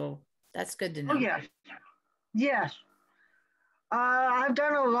 So that's good to know. Oh, yes. Yes. I've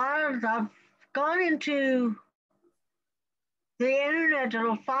done a lot of, I've gone into the internet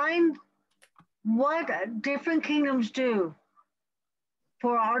to find what different kingdoms do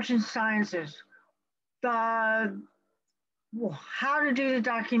for arts and sciences. The how to do the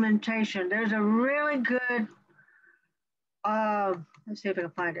documentation. There's a really good, let's see if I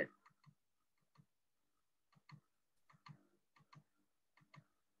can find it.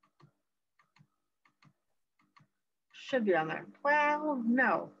 Should be on there. Well,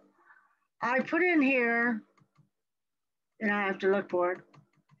 no. I put in here, and I have to look for it,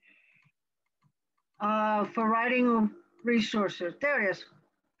 for writing resources. There it is.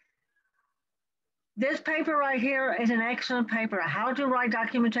 This paper right here is an excellent paper, How to Write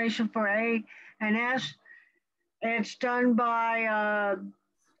Documentation for A and S. It's done by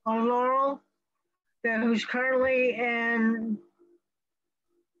Laurel, who's currently in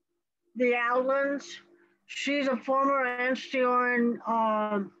the Outlands. She's a former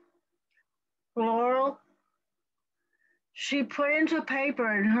Ansteorra Laurel. She put into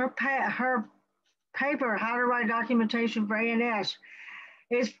paper in her paper, How to Write Documentation for A&S,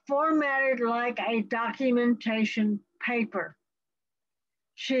 is formatted like a documentation paper.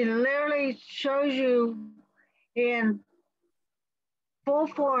 She literally shows you in full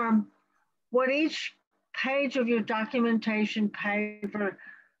form what each page of your documentation paper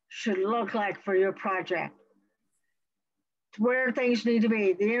should look like for your project. Where things need to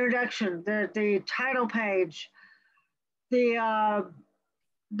be, the introduction, the title page, the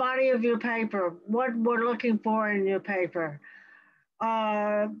body of your paper, what we're looking for in your paper,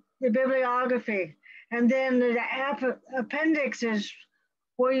 the bibliography, and then the appendixes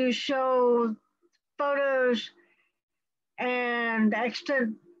where you show photos and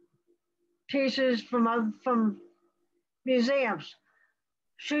extra pieces from museums.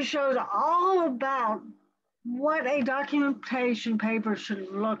 She shows all about what a documentation paper should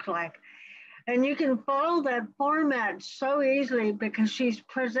look like. And you can follow that format so easily because she's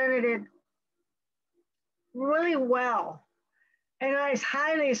presented it really well. And I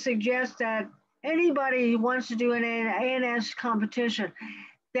highly suggest that anybody who wants to do an A&S competition,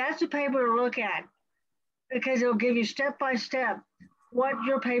 that's a paper to look at because it'll give you step by step what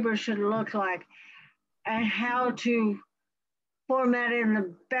your paper should look like and how to format it in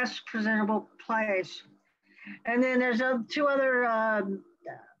the best presentable place. And then there's two other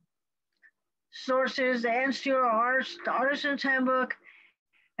sources, the Ansteorra Artisan's Handbook,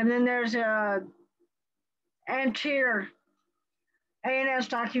 and then there's Ansteorra A&S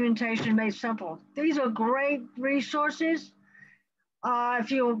Documentation Made Simple. These are great resources.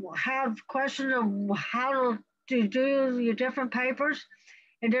 If you have questions of how to do your different papers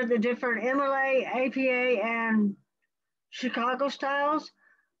and the different MLA, APA, and Chicago styles,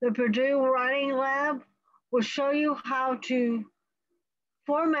 the Purdue Writing Lab will show you how to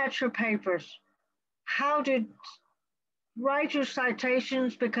format your papers, how to write your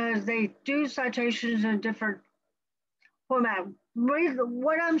citations because they do citations in different format.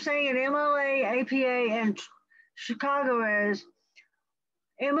 What I'm saying in MLA, APA, and Chicago is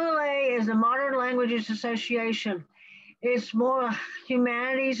MLA is the Modern Languages Association. It's more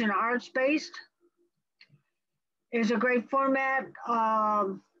humanities and arts based. It's a great format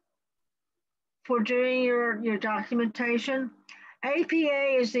for doing your documentation.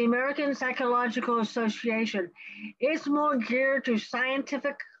 APA is the American Psychological Association. It's more geared to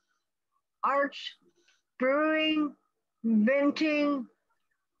scientific arts, brewing, venting,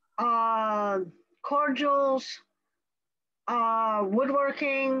 cordials,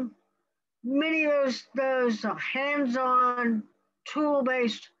 woodworking, many of those hands-on,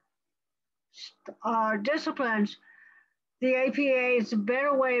 tool-based disciplines. The APA is a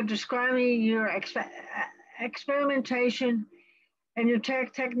better way of describing your experimentation and your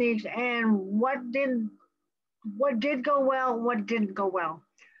techniques and what did go well, what didn't go well.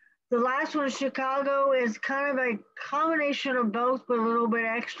 The last one, Chicago, is kind of a combination of both, but a little bit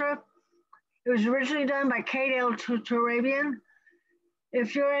extra. It was originally done by Caitilin Turabian.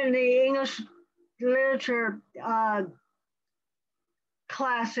 If you're in the English literature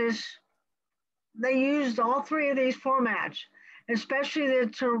classes, they used all three of these formats, especially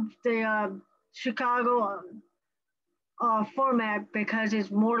the Chicago format because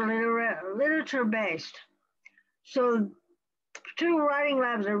it's more literature based. So Purdue Writing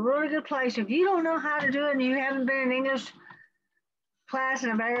Labs are a really good place. If you don't know how to do it and you haven't been in English class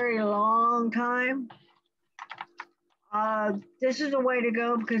in a very long time, this is the way to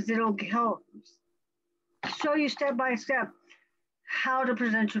go because it'll help show you step by step how to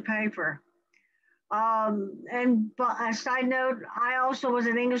present your paper. But a side note, I also was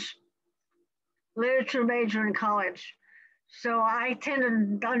an English literature major in college. So I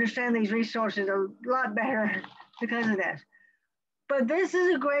tend to understand these resources a lot better because of this. But this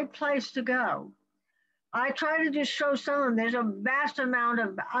is a great place to go. I try to just show some of them. There's a vast amount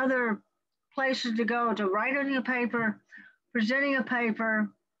of other places to go to writing a paper, presenting a paper,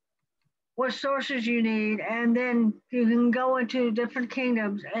 what sources you need, and then you can go into different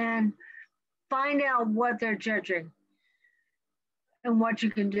kingdoms and find out what they're judging and what you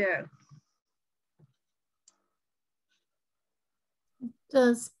can do.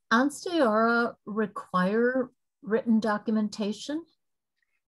 Does Ansteorra require written documentation?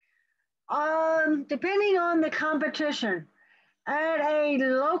 Depending on the competition. At a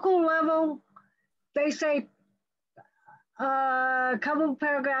local level, they say a couple of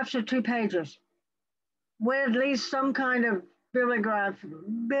paragraphs or 2 pages with at least some kind of bibliography.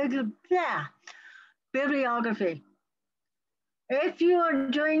 If you are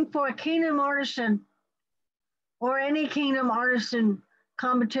doing for a kingdom artisan or any kingdom artisan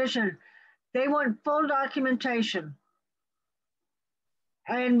competition, they want full documentation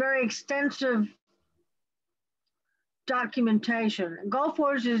and very extensive documentation. Gulf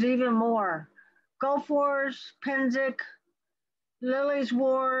Wars is even more. Gulf Wars, Penzic, Lily's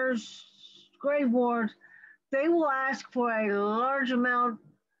Wars, Great Wars, they will ask for a large amount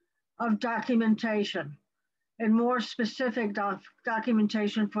of documentation and more specific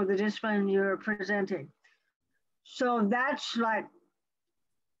documentation for the discipline you're presenting. So that's like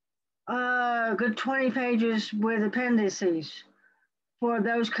a good 20 pages with appendices for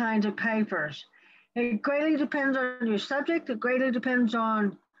those kinds of papers. It greatly depends on your subject. It greatly depends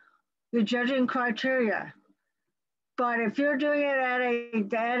on the judging criteria. But if you're doing it at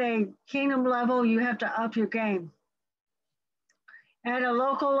a kingdom level, you have to up your game. At a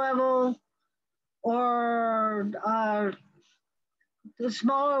local level or the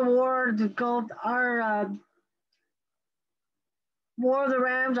smaller war, our War of the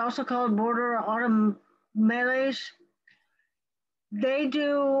Rams, also called Border Autumn Melees, they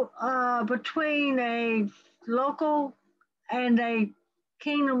do between a local and a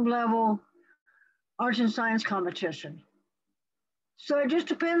kingdom level arts and science competition. So it just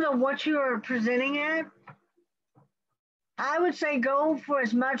depends on what you are presenting at. I would say go for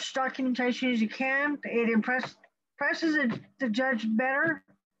as much documentation as you can. It impresses the judge better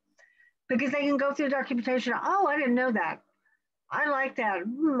because they can go through the documentation. Oh, I didn't know that. I like that.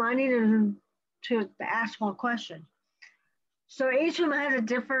 I needed to ask more questions. So each of them has a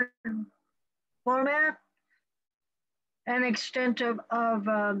different format and extent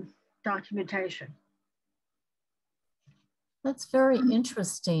of documentation. That's very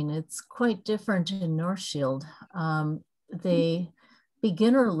interesting. It's quite different in North Shield. The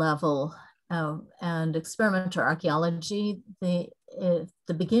beginner level and experimental archaeology, the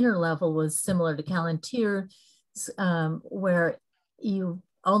beginner level was similar to Callantyr, where you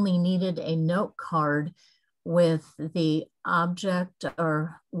only needed a note card with the object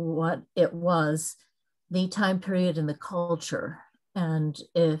or what it was, the time period and the culture. And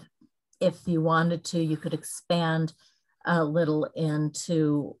if you wanted to, you could expand a little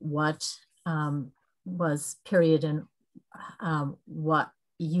into what was period and what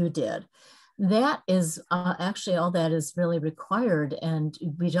you did. That is actually all that is really required. And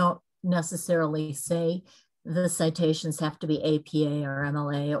we don't necessarily say the citations have to be APA or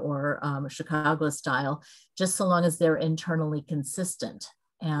MLA or Chicago style, just so long as they're internally consistent.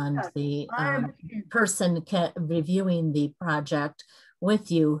 And the person reviewing the project with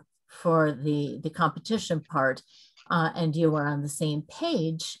you for the competition part, and you are on the same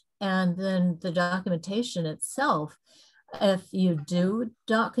page. And then the documentation itself, if you do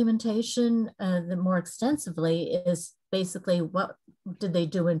documentation the more extensively, is basically what did they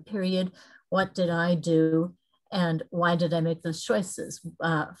do in period, what did I do, and why did I make those choices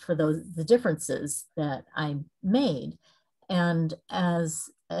for the differences that I made. And as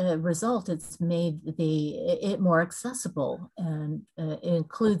a result, it's made it more accessible, and it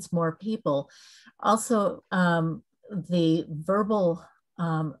includes more people. Also, the verbal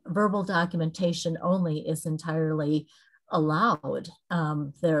documentation only is entirely allowed.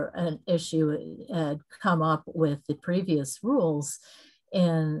 There an issue had come up with the previous rules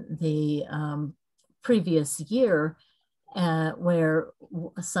in the previous year where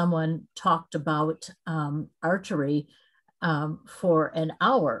someone talked about archery for an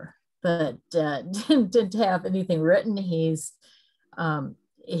hour, but didn't have anything written. He's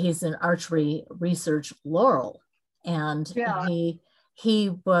he's an archery research laurel, and Yeah.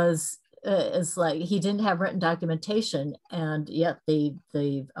 he was it's like he didn't have written documentation, and yet the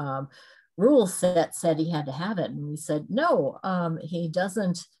rule set said he had to have it, and we said no, he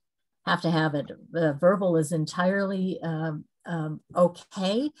doesn't have to have it. Verbal is entirely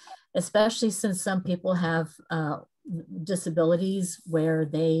okay, especially since some people have disabilities where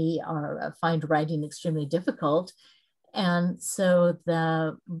they find writing extremely difficult. And so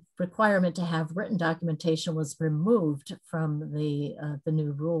the requirement to have written documentation was removed from the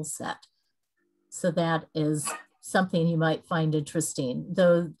new rule set. So that is something you might find interesting.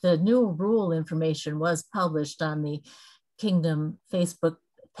 Though the new rule information was published on the Kingdom Facebook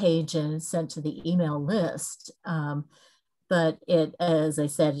page and sent to the email list. But it, as I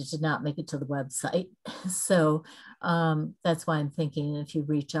said, it did not make it to the website. So that's why I'm thinking if you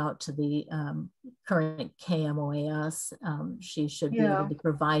reach out to the current KMOAS, she should be able to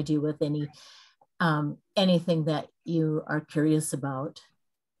provide you with any anything that you are curious about.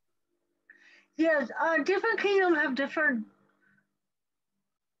 Yes, different kingdoms have different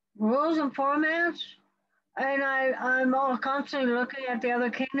rules and formats, and I'm all constantly looking at the other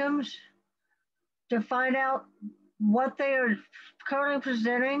kingdoms to find out what they are currently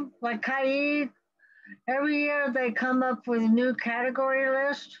presenting. Like Caitilin, every year they come up with a new category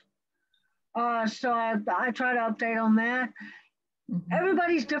list. So I try to update on that. Mm-hmm.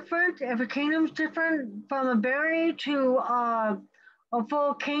 Everybody's different. Every kingdom's different. From a berry to a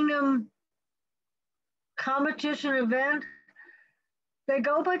full kingdom competition event, they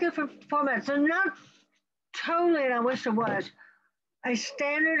go by different formats. So not totally, and I wish it was, a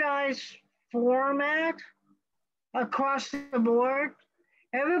standardized format across the board.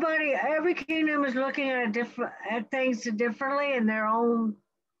 Every kingdom is looking at things differently in their own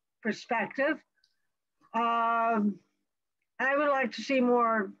perspective. I would like to see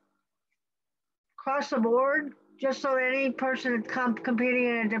more across the board, just so that any person competing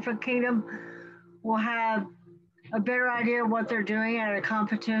in a different kingdom will have a better idea of what they're doing at a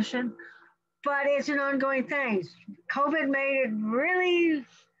competition. But it's an ongoing thing. COVID made it really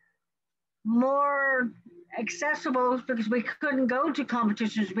more accessible because we couldn't go to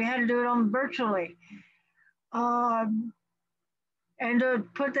competitions. We had to do it on virtually. And to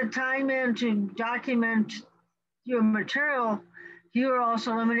put the time in to document your material, you are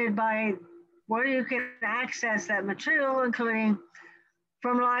also limited by where you can access that material, including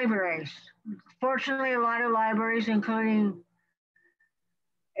from libraries. Fortunately, a lot of libraries, including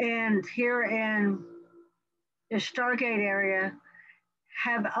here in the Stargate area,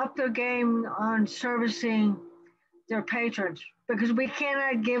 have upped their game on servicing their patrons, because we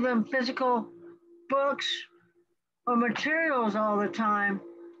cannot give them physical books or materials all the time.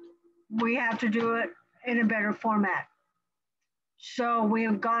 We have to do it in a better format. So we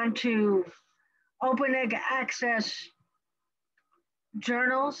have gone to open access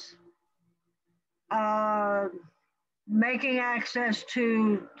journals, making access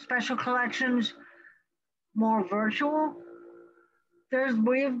to special collections more virtual.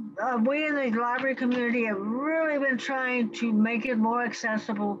 We in the library community have really been trying to make it more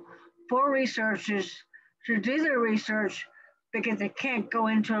accessible for researchers to do their research because they can't go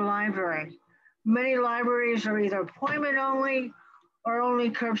into a library. Many libraries are either appointment only or only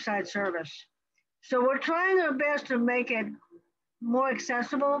curbside service. So we're trying our best to make it more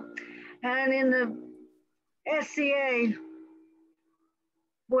accessible. And in the SCA,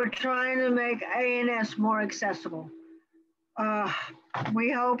 we're trying to make ANS more accessible.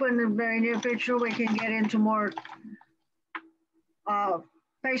 We hope in the very near future we can get into more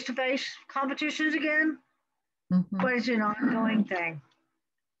face-to-face competitions again, but it's an ongoing thing.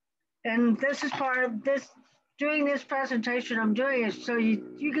 And this is part of this, doing this presentation I'm doing is so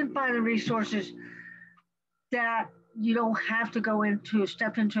you can find the resources that you don't have to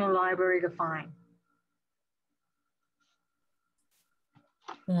step into a library to find.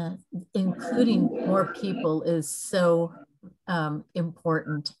 Yeah, including more people is so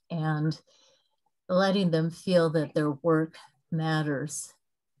important, and letting them feel that their work matters.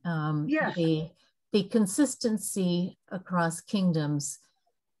 Yes. The consistency across kingdoms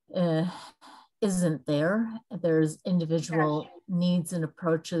isn't there. There's individual needs and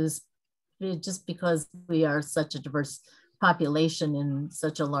approaches, just because we are such a diverse population in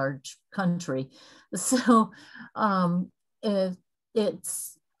such a large country. So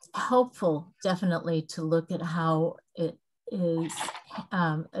it's helpful, definitely, to look at how it is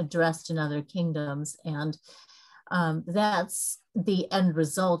addressed in other kingdoms. And that's the end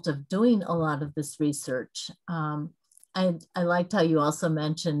result of doing a lot of this research. I liked how you also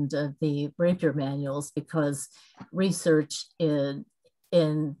mentioned the rapier manuals, because research in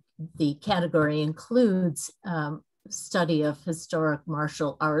the category includes study of historic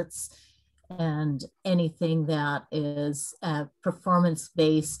martial arts and anything that is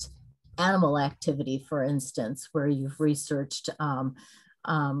performance-based animal activity, for instance, where you've researched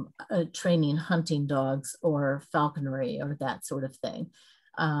training hunting dogs or falconry or that sort of thing.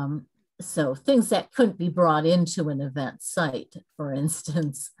 So things that couldn't be brought into an event site, for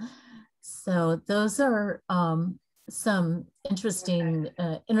instance. So those are some interesting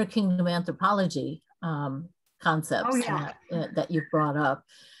interkingdom anthropology concepts that you've brought up.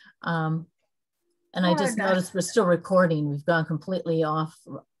 And I just noticed we're still recording. We've gone completely off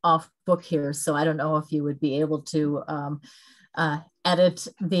book here. So I don't know if you would be able to edit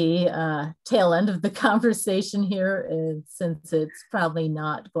the tail end of the conversation here, since it's probably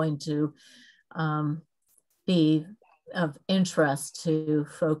not going to be of interest to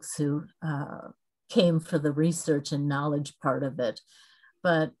folks who came for the research and knowledge part of it.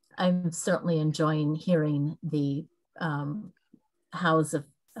 But I'm certainly enjoying hearing the hows of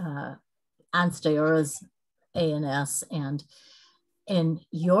Ansteorra's ANS and in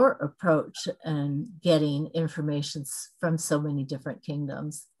your approach and getting information from so many different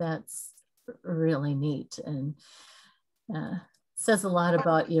kingdoms. That's really neat, and says a lot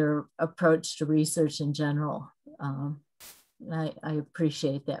about your approach to research in general. I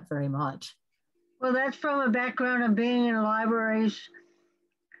appreciate that very much. Well, that's from a background of being in libraries,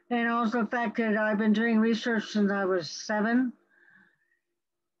 and also the fact that I've been doing research since I was 7.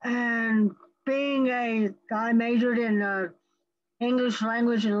 And I majored in English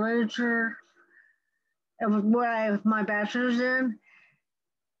language and literature, and what I have my bachelor's in.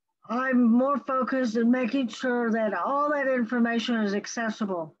 I'm more focused in making sure that all that information is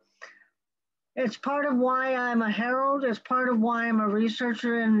accessible. It's part of why I'm a herald, it's part of why I'm a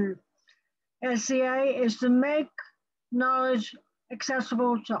researcher in SCA, is to make knowledge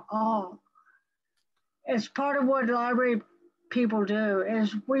accessible to all. It's part of what library people do,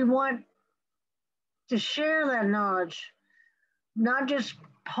 is we want to share that knowledge, not just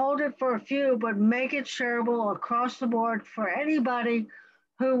hold it for a few, but make it shareable across the board for anybody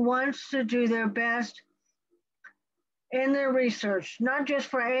who wants to do their best in their research, not just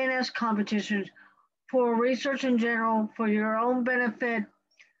for ANS competitions, for research in general, for your own benefit,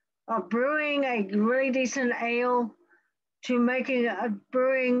 of brewing a really decent ale to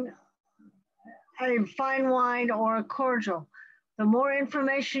brewing a fine wine or a cordial. The more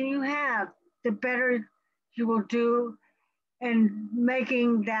information you have, the better you will do in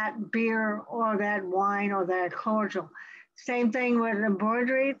making that beer or that wine or that cordial. Same thing with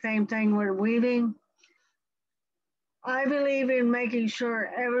embroidery, same thing with weaving. I believe in making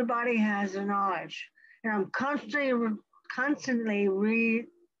sure everybody has the knowledge. And I'm constantly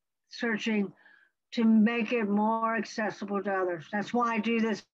researching to make it more accessible to others. That's why I do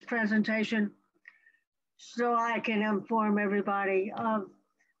this presentation, so I can inform everybody of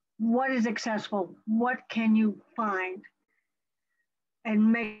what is accessible, what can you find,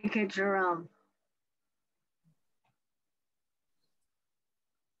 and make it your own.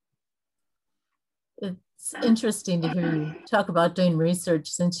 It's interesting to hear you talk about doing research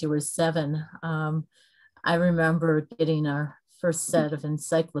since you were 7. I remember getting our first set of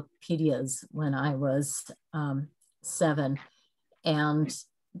encyclopedias when I was 7, and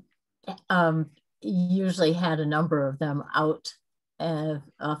usually had a number of them out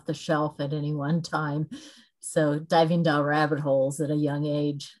off the shelf at any one time. So diving down rabbit holes at a young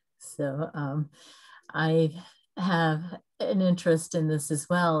age. So I have an interest in this as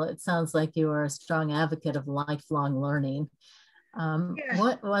well. It sounds like you are a strong advocate of lifelong learning. Yes.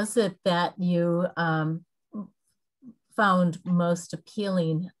 What was it that you found most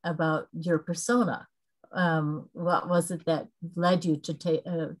appealing about your persona? What was it that led you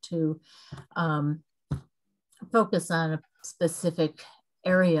to focus on a specific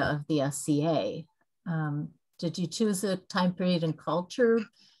area of the SCA? Did you choose a time period and culture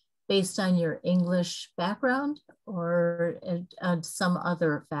based on your English background, or some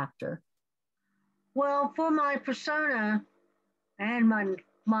other factor? Well, for my persona and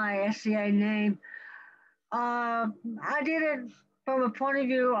my SCA name, I did it from a point of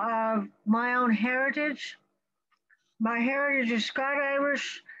view of my own heritage. My heritage is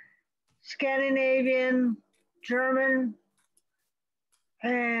Scotch-Irish, Scandinavian, German,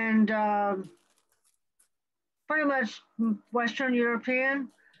 and pretty much Western European.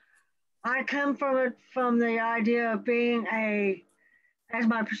 I come from the idea of being as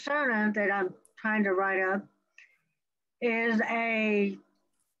my persona that I'm trying to write up, is a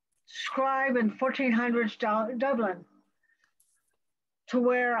scribe in 1400s Dublin. to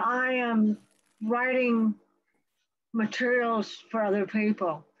where I am writing materials for other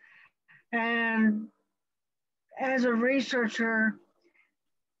people. And as a researcher,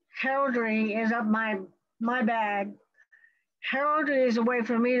 heraldry is up my bag. Heraldry is a way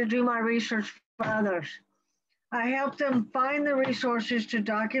for me to do my research for others. I help them find the resources to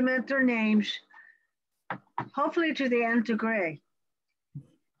document their names, hopefully to the nth degree.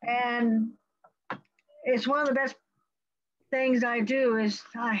 And it's one of the best things I do is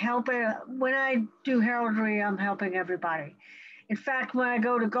I help when I do heraldry, I'm helping everybody. In fact, when I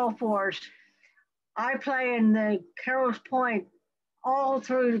go to Gulf Wars, I play in the Herald's Point all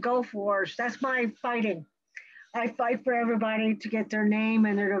through the Gulf Wars. That's my fighting. I fight for everybody to get their name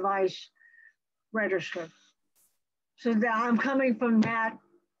and their device registered. So that I'm coming from that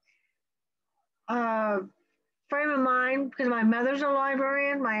frame of mind because my mother's a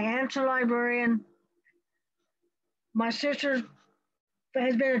librarian, my aunt's a librarian, my sister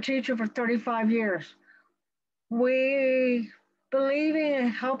has been a teacher for 35 years. We believe in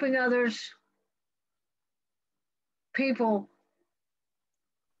helping others, people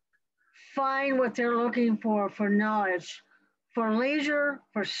find what they're looking for knowledge, for leisure,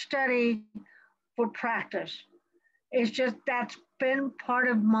 for study, for practice. It's just that's been part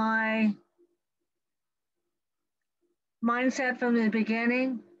of my mindset from the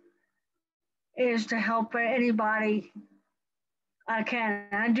beginning is to help anybody I can.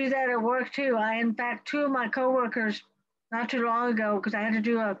 I do that at work too. In fact, two of my coworkers not too long ago, because I had to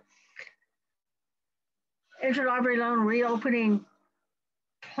do a interlibrary loan reopening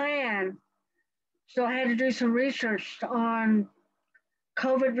plan. So I had to do some research on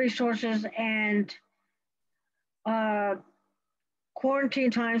COVID resources and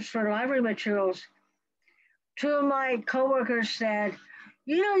quarantine times for library materials. Two of my coworkers said,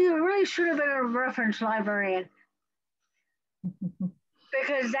 you really should have been a reference librarian.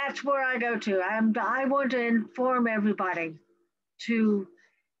 Because that's where I go to. I want to inform everybody, to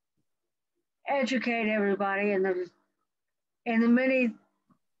educate everybody in the many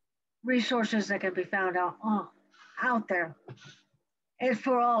resources that can be found out there. It's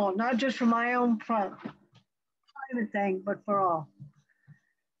for all, not just for my own private thing, but for all.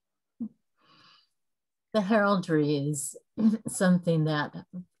 The heraldry is something that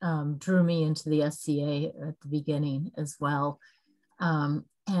drew me into the SCA at the beginning as well. I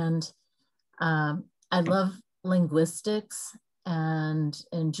love linguistics and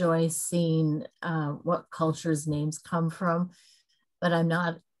enjoy seeing what cultures names come from, but I'm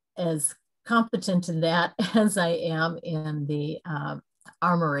not as competent in that as I am in the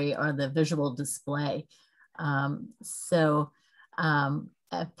armory or the visual display. At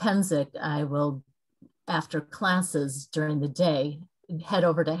Penzic, I will, after classes during the day, head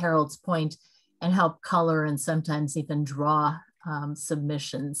over to Harold's Point and help color and sometimes even draw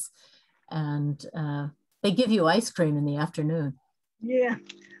submissions. And they give you ice cream in the afternoon. Yeah.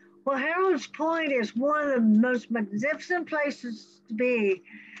 Well, Harold's Point is one of the most magnificent places to be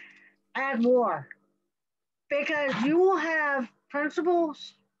at war because you will have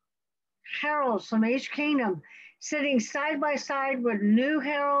principals, heralds from each kingdom sitting side by side with new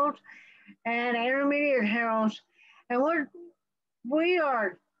heralds and intermediate heralds. And we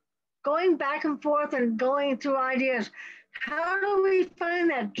are going back and forth and going through ideas. How do we find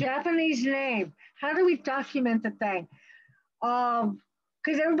that Japanese name? How do we document the thing?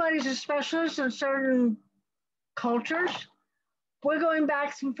 Because everybody's a specialist in certain cultures. We're going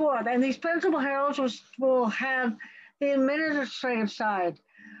back and forth. And these principal heralds will have the administrative side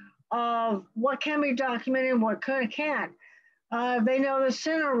of what can be documented and what can't. They know the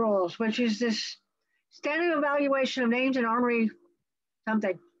center rules, which is this standard evaluation of names in armory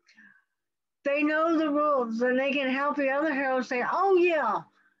something. They know the rules and they can help the other heralds say, oh yeah,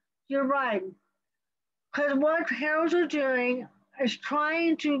 you're right. Because what heralds are doing is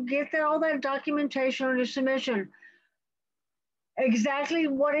trying to get all that documentation on your submission exactly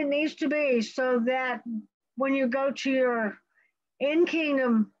what it needs to be so that when you go to your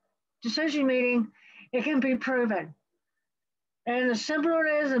in-kingdom decision meeting, it can be proven. And the simpler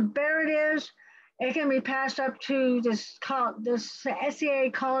it is, the better it is, it can be passed up to this SCA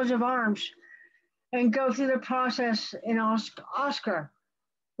College of Arms and go through the process in Oscar,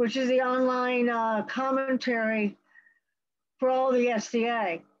 which is the online commentary for all the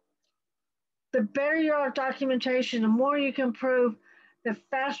SCA. The better your documentation, the more you can prove, the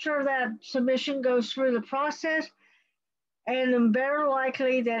faster that submission goes through the process, and the better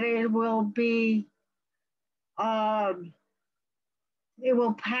likely that it will be, it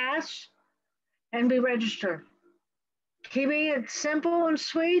will pass and be registered. Keeping it simple and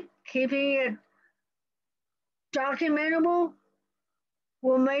sweet, keeping it documentable,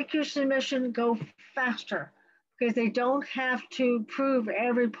 will make your submission go faster because they don't have to prove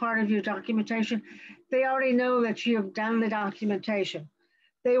every part of your documentation. They already know that you have done the documentation.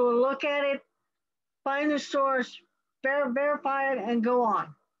 They will look at it, find the source, verify it, and go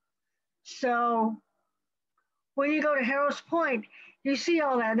on. So when you go to Harold's Point, you see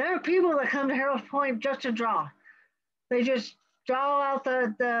all that. There are people that come to Harold's Point just to draw. They just draw out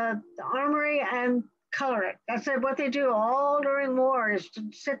the armory and color it. That's what they do all during war, is to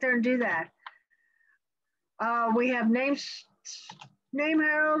sit there and do that. We have name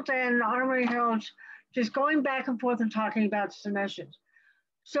heralds and armory heralds just going back and forth and talking about submissions.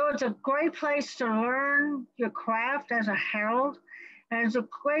 So it's a great place to learn your craft as a herald, and it's a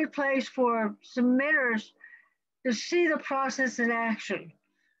great place for submitters to see the process in action,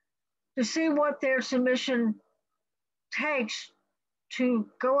 to see what their submission takes to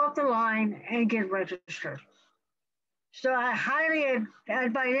go up the line and get registered. So I highly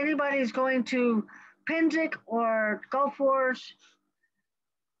advise anybody who's going to Penzic or Gulf Wars,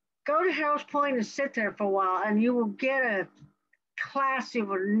 go to Harold's Point and sit there for a while, and you will get a class you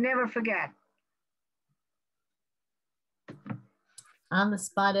will never forget. On the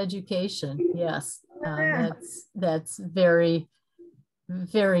spot education, yes, that's very,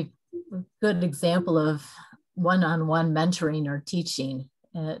 very good example of one-on-one mentoring or teaching.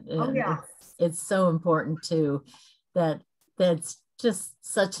 It's so important too. That's just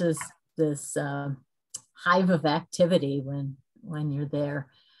such as this hive of activity when you're there.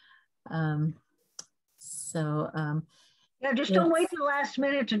 Yeah, just don't wait till the last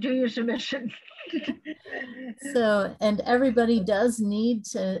minute to do your submission. So, and everybody does need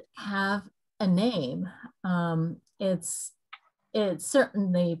to have a name. It's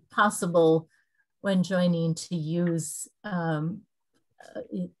certainly possible when joining to use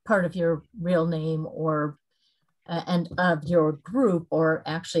part of your real name or and of your group, or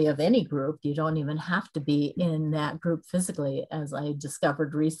actually of any group. You don't even have to be in that group physically, as I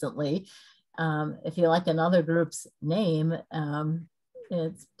discovered recently. If you like another group's name,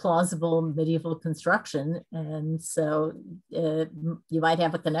 it's plausible medieval construction, and so you might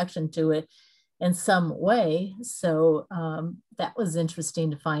have a connection to it in some way. So that was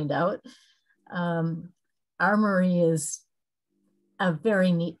interesting to find out. Armory is a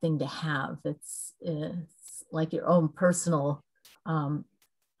very neat thing to have. It's like your own personal, not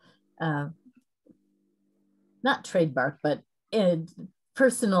trademark, but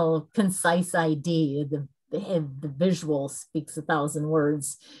personal concise ID. The visual speaks 1,000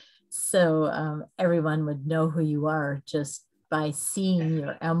 words. So everyone would know who you are just by seeing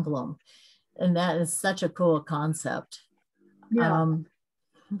your emblem. And that is such a cool concept. Yeah.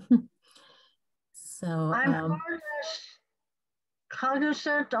 So I'm far less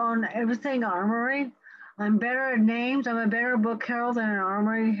cognizant on everything armory. I'm better at names. I'm a better book herald than an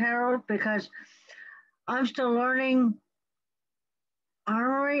armory herald because I'm still learning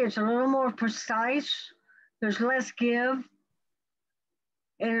armory. It's a little more precise. There's less give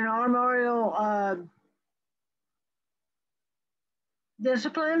in an armorial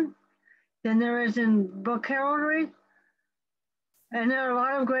discipline than there is in book heraldry. And there are a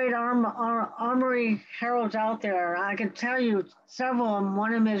lot of great armory heralds out there. I can tell you several of them.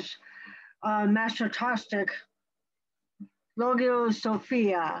 One of them is Master Tostic, Logio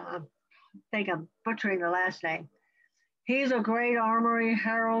Sophia. I think I'm butchering the last name. He's a great armory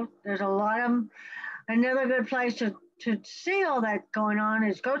herald. There's a lot of them. Another good place to see all that going on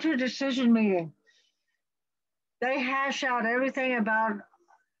is go to a decision meeting. They hash out everything about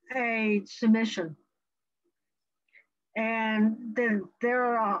a submission. And then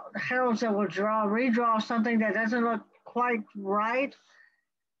there are heralds that will redraw something that doesn't look quite right.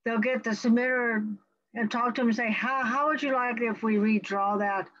 They'll get the submitter and talk to them and say, how would you like if we redraw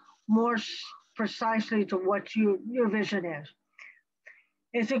that more precisely to what your vision is?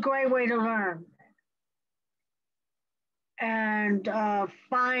 It's a great way to learn and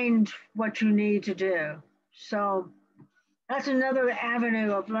find what you need to do. So that's another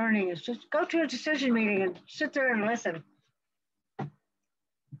avenue of learning, is just go to a decision meeting and sit there and listen.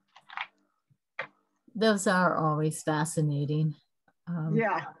 Those are always fascinating.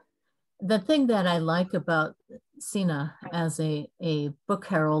 Yeah. The thing that I like about Sina as a book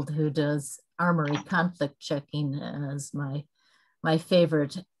herald who does armory conflict checking as my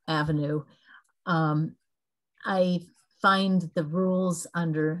favorite avenue, I find the rules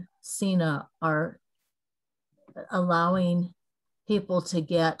under Sina are allowing people to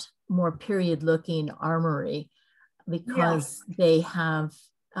get more period looking armory because they have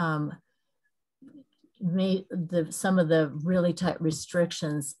made some of the really tight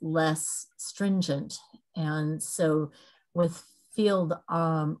restrictions less stringent. And so with field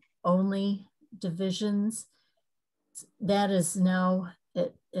only divisions. That is now,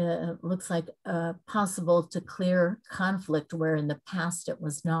 it looks like possible to clear conflict where in the past it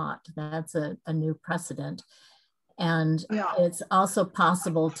was not. That's a new precedent. And it's also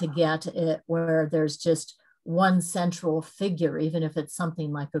possible to get it where there's just one central figure, even if it's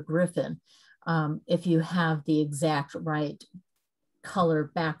something like a griffin, if you have the exact right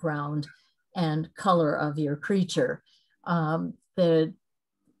color background and color of your creature. That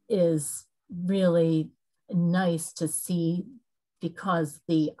is really nice to see, because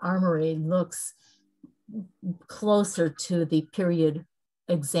the armory looks closer to the period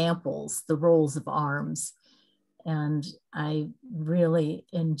examples, the rolls of arms. And I really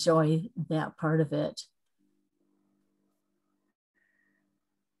enjoy that part of it.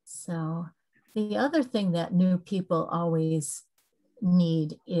 So the other thing that new people always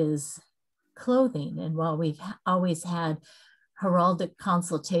need is clothing. And while we've always had heraldic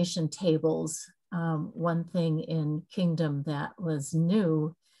consultation tables, one thing in Kingdom that was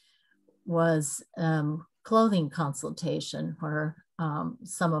new was clothing consultation, where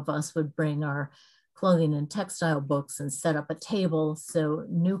some of us would bring our clothing and textile books and set up a table so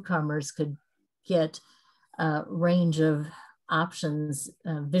newcomers could get a range of options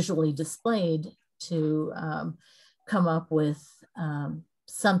visually displayed to come up with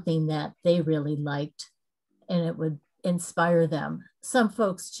something that they really liked, and it would inspire them. Some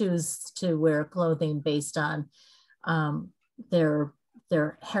folks choose to wear clothing based on their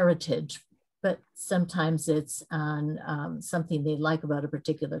heritage, but sometimes it's on something they like about a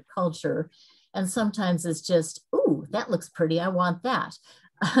particular culture. And sometimes it's just, ooh, that looks pretty, I want that.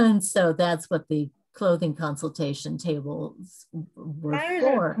 And so that's what the clothing consultation tables were for. That is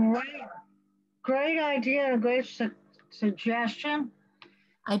a great idea, a great suggestion.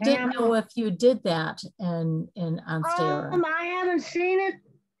 I didn't know if you did that in Ansteorra. I haven't seen it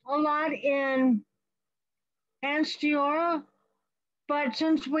a lot in Ansteorra, but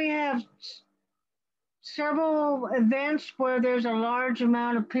since we have several events where there's a large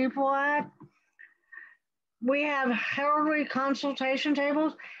amount of people at, we have heraldry consultation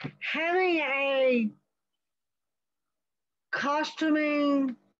tables. Having a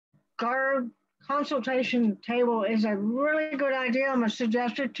costuming garb consultation table is a really good idea. I'm going to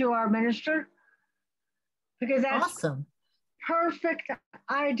suggest it to our minister, because that's awesome. Perfect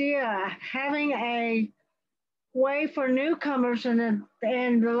idea. Having a way for newcomers and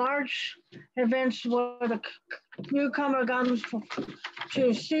the large events where the newcomer comes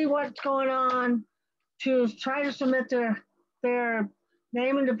to see what's going on, to try to submit their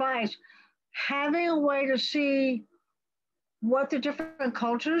name and device. Having a way to see what the different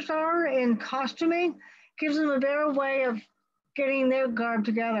cultures are in costuming gives them a better way of getting their garb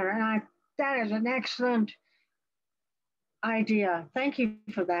together. And that is an excellent idea. Thank you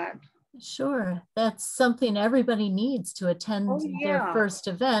for that. Sure. That's something everybody needs to attend their first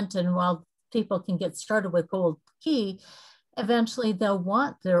event. And while people can get started with Gold Key, eventually they'll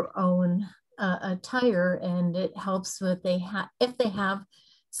want their own attire, and it helps with if they have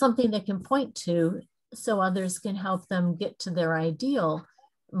something they can point to, so others can help them get to their ideal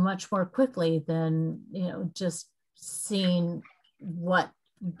much more quickly than just seeing what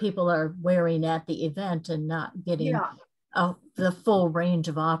people are wearing at the event and not getting the full range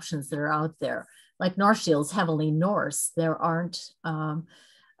of options that are out there. Like North Shield's heavily Norse. There aren't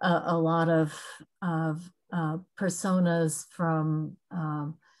a lot of personas from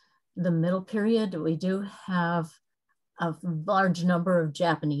the middle period. We do have a large number of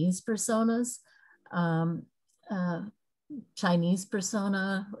Japanese personas, Chinese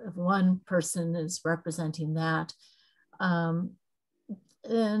persona. One person is representing that. And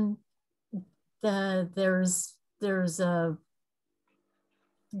there's a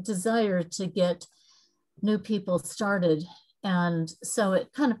desire to get new people started. And so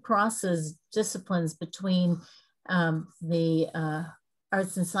it kind of crosses disciplines between the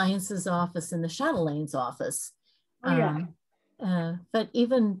Arts and Sciences office and the Cheallaigh office. But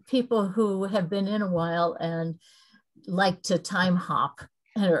even people who have been in a while and like to time hop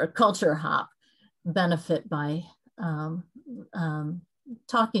or culture hop benefit by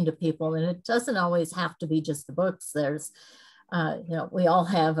talking to people. And it doesn't always have to be just the books. There's, we all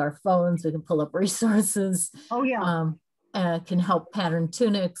have our phones. We can pull up resources. Can help pattern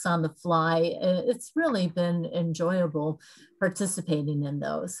tunics on the fly. It's really been enjoyable participating in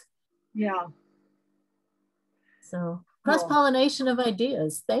those. Yeah. So cross-pollination of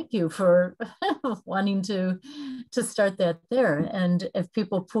ideas. Thank you for wanting to start that there. And if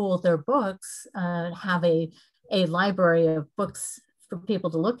people pool their books, have a library of books for people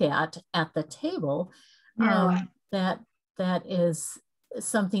to look at the table, that that is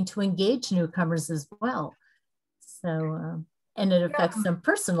something to engage newcomers as well. So, and it affects them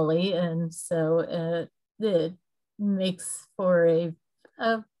personally. And so it makes for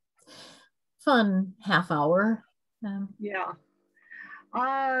a fun half hour. Yeah.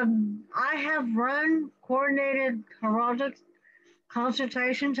 I have run coordinated heraldic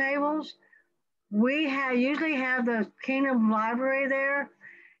consultation tables. We usually have the Kingdom Library there.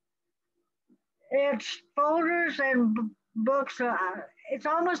 It's folders and books. It's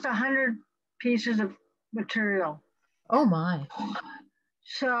almost 100 pieces of material. Oh my.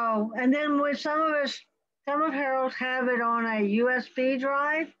 So, and then with some of Herald's have it on a USB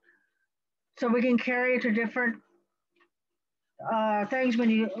drive, so we can carry it to different things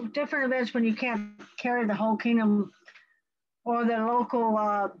different events when you can't carry the whole kingdom or the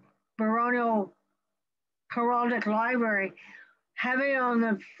local baronial heraldic library. Having it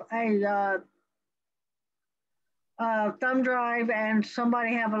on a thumb drive and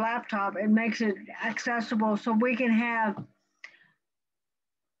somebody have a laptop, it makes it accessible so we can have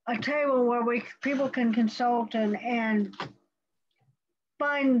a table where people can consult and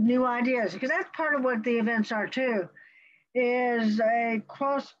find new ideas, because that's part of what the events are too, is a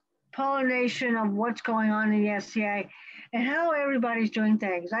cross pollination of what's going on in the SCA and how everybody's doing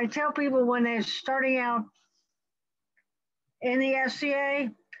things. I tell people when they're starting out in the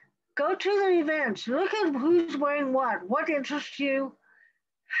SCA, go to the events, look at who's wearing what interests you,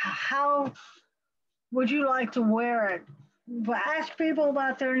 how would you like to wear it? Ask people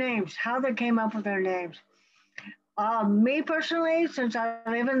about their names, how they came up with their names. Me personally, since I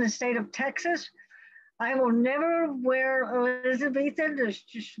live in the state of Texas, I will never wear Elizabethan. There's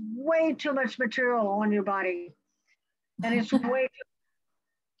just way too much material on your body. And it's way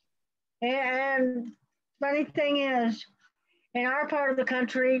too. And funny thing is, in our part of the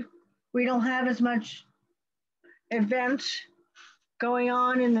country, we don't have as much events going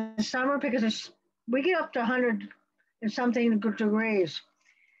on in the summer because we get up to 100 and something degrees.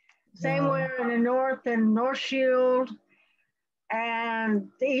 Same way in the north and North Shield and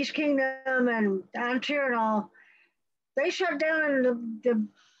the East Kingdom and Ansteorra and all, they shut down in the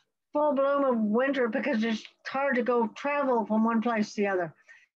full bloom of winter because it's hard to go travel from one place to the other.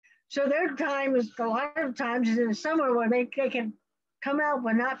 So their time is a lot of times is in the summer when they can come out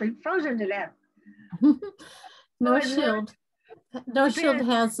but not be frozen to death. North Shield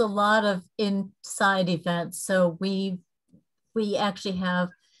has a lot of inside events. So we actually have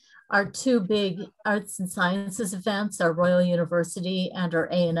our two big arts and sciences events, our Royal University and our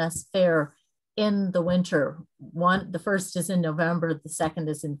A&S Fair in the winter. The first is in November, the second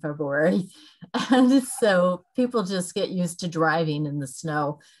is in February. And so people just get used to driving in the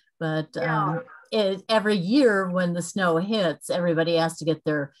snow. But every year when the snow hits, everybody has to get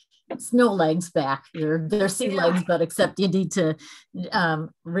their snow legs back, their sea legs, but except you need to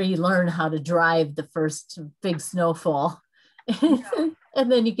relearn how to drive the first big snowfall. And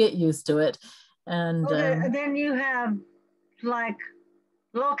then you get used to it. And then you have like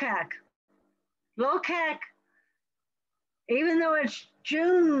LOCAC. LOCAC, even though it's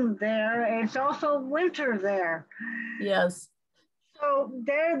June there, it's also winter there. Yes. So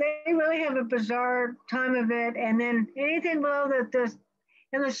they really have a bizarre time of it. And then anything below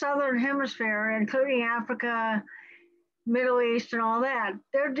in the southern hemisphere, including Africa, Middle East, and all that,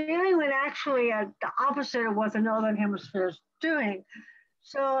 they're dealing with actually the opposite of what the northern hemisphere is doing.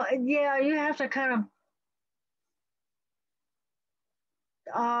 So yeah, you have to kind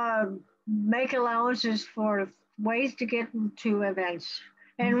of make allowances for ways to get to events.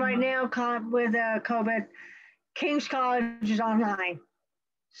 And right now, with COVID, King's College is online.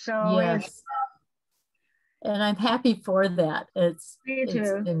 So yes. And I'm happy for that. It's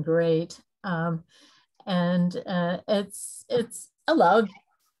been great. And it's allowed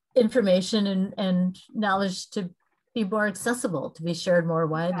information and knowledge to be more accessible, to be shared more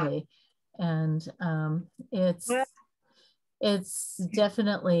widely. And it's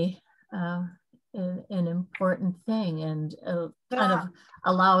definitely an important thing, and kind of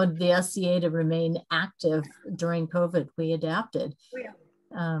allowed the SCA to remain active during COVID. We adapted.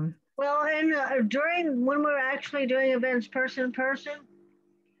 Well, and during when we're actually doing events person,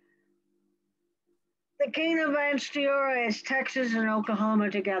 the Kingdom of Ansteorra is Texas and Oklahoma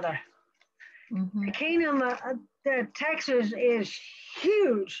together. Mm-hmm. The Kingdom of Texas is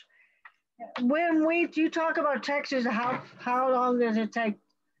huge. When you talk about Texas, how long does it take?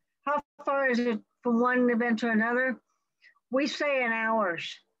 How far is it from one event to another? We say in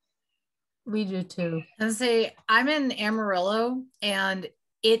hours. We do too. And say I'm in Amarillo, and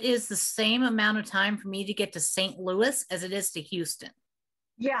it is the same amount of time for me to get to St. Louis as it is to Houston.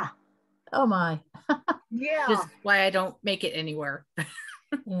 Yeah. Oh my. Yeah. Just why I don't make it anywhere.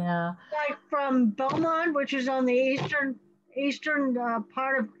 Yeah. Like from Beaumont, which is on the eastern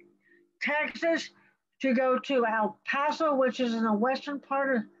part of Texas, to go to El Paso, which is in the western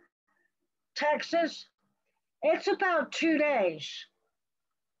part of Texas. It's about 2 days.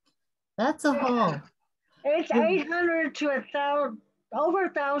 That's a haul. It's 800 to 1,000, over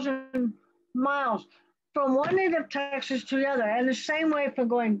 1,000 miles from one end of Texas to the other, and the same way from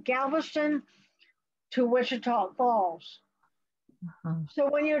going Galveston to Wichita Falls. Uh-huh. So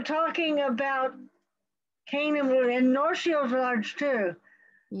when you're talking about Kingdom, and North Shield's large too,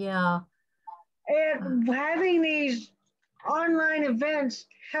 Yeah. having these online events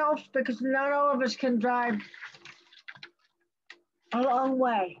helps because not all of us can drive a long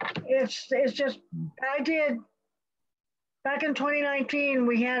way. It's just, I did, back in 2019,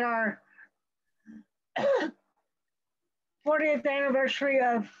 we had our 40th anniversary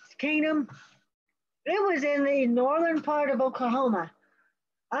of Kingdom. It was in the northern part of Oklahoma.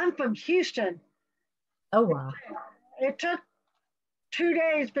 I'm from Houston. Oh, wow. It took 2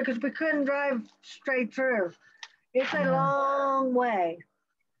 days because we couldn't drive straight through. It's a long way.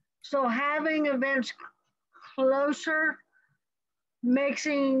 So having events closer makes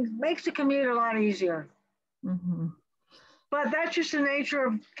the commute a lot easier. Mm-hmm. But that's just the nature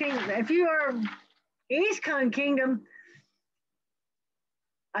of Kingdom. If you are East Con Kingdom,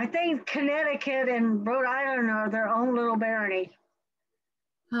 I think Connecticut and Rhode Island are their own little barony.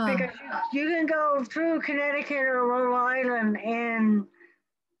 Huh. Because you can go through Connecticut or Rhode Island in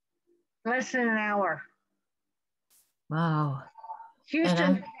less than an hour. Wow.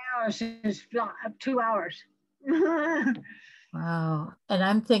 Houston to Dallas is 2 hours. Wow. And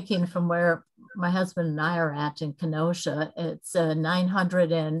I'm thinking from where my husband and I are at in Kenosha, it's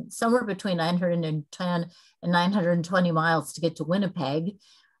 900 and somewhere between 910 and 920 miles to get to Winnipeg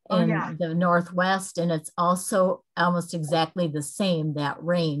in the Northwest. And it's also almost exactly the same, that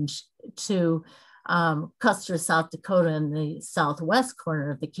range, to Custer, South Dakota, in the southwest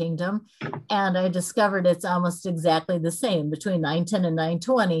corner of the kingdom. And I discovered it's almost exactly the same between 910 and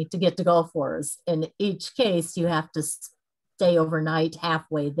 920 to get to Gulf Wars. In each case, you have to stay overnight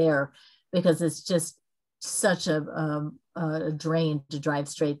halfway there because it's just such a drain to drive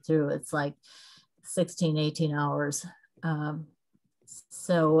straight through. It's like 16, 18 hours. Ansteorra,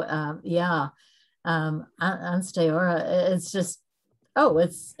 it's just,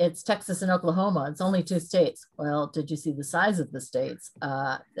 it's Texas and Oklahoma. It's only 2 states. Well, did you see the size of the states?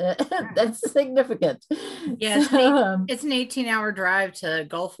 That's significant. Yeah, it's an 18-hour drive to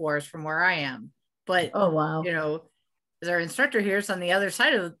Gulf Wars from where I am. But, oh, wow. You know, as our instructor here is on the other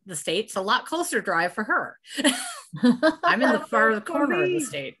side of the state, it's a lot closer drive for her. I'm in the far corner of the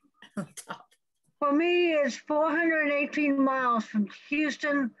state. For me, it's 418 miles from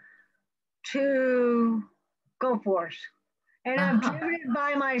Houston to Gulf Wars. And I've driven it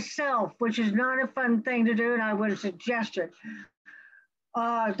by myself, which is not a fun thing to do, and I would suggest it.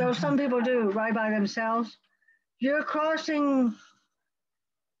 Though some people do ride by themselves. You're crossing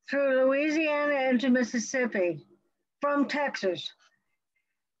through Louisiana into Mississippi from Texas.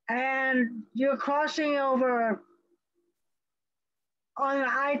 And you're crossing over on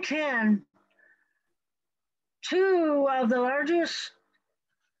I-10, 2 of the largest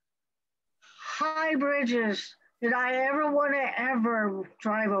high bridges that I ever want to ever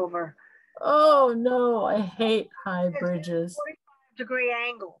drive over. Oh no, I hate high bridges. 45-degree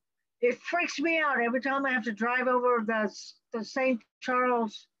angle. It freaks me out every time I have to drive over the St.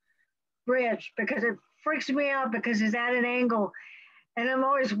 Charles Bridge because it freaks me out because it's at an angle. And I'm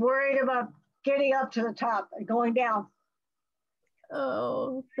always worried about getting up to the top and going down.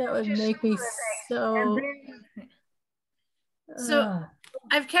 Oh, that would make me so. So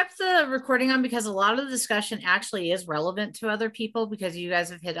I've kept the recording on because a lot of the discussion actually is relevant to other people because you guys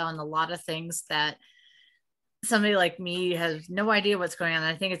have hit on a lot of things that somebody like me has no idea what's going on.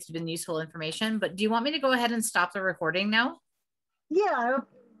 I think it's been useful information, but do you want me to go ahead and stop the recording now? Yeah,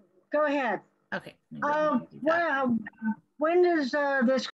 go ahead. Okay. When does this